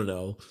like, I don't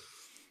know,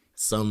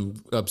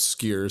 some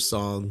obscure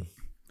song."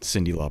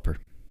 Cyndi Lauper.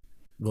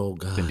 Oh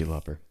God, Cyndi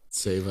Lauper.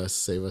 Save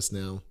us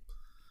now.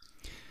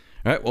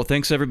 All right. Well,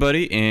 thanks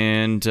everybody,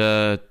 and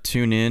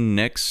tune in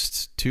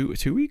next 2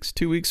 weeks.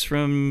 2 weeks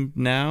from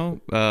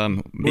now.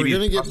 Maybe we're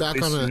gonna get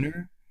back on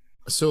sooner.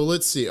 So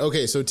let's see.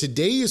 Okay, so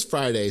today is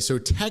Friday. So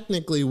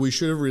technically, we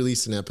should have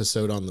released an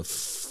episode on the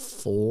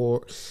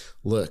 4th.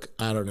 Look,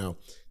 I don't know.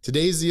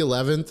 Today's the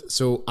 11th,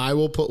 so I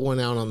will put one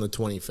out on the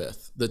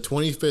 25th. The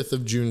 25th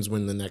of June's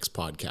when the next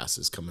podcast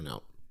is coming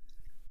out.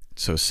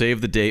 So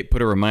save the date.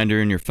 Put a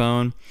reminder in your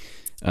phone.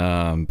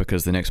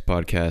 Because the next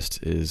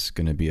podcast is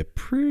going to be a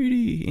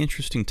pretty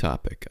interesting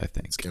topic, I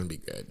think. It's going to be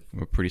good.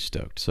 We're pretty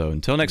stoked. So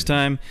until next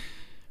time,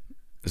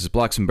 this is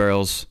Blocks and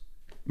Barrels,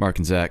 Mark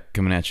and Zach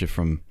coming at you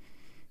from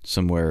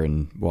somewhere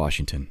in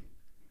Washington.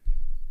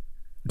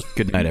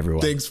 Good night,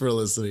 everyone. Thanks for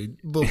listening.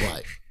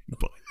 Bye-bye.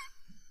 Bye.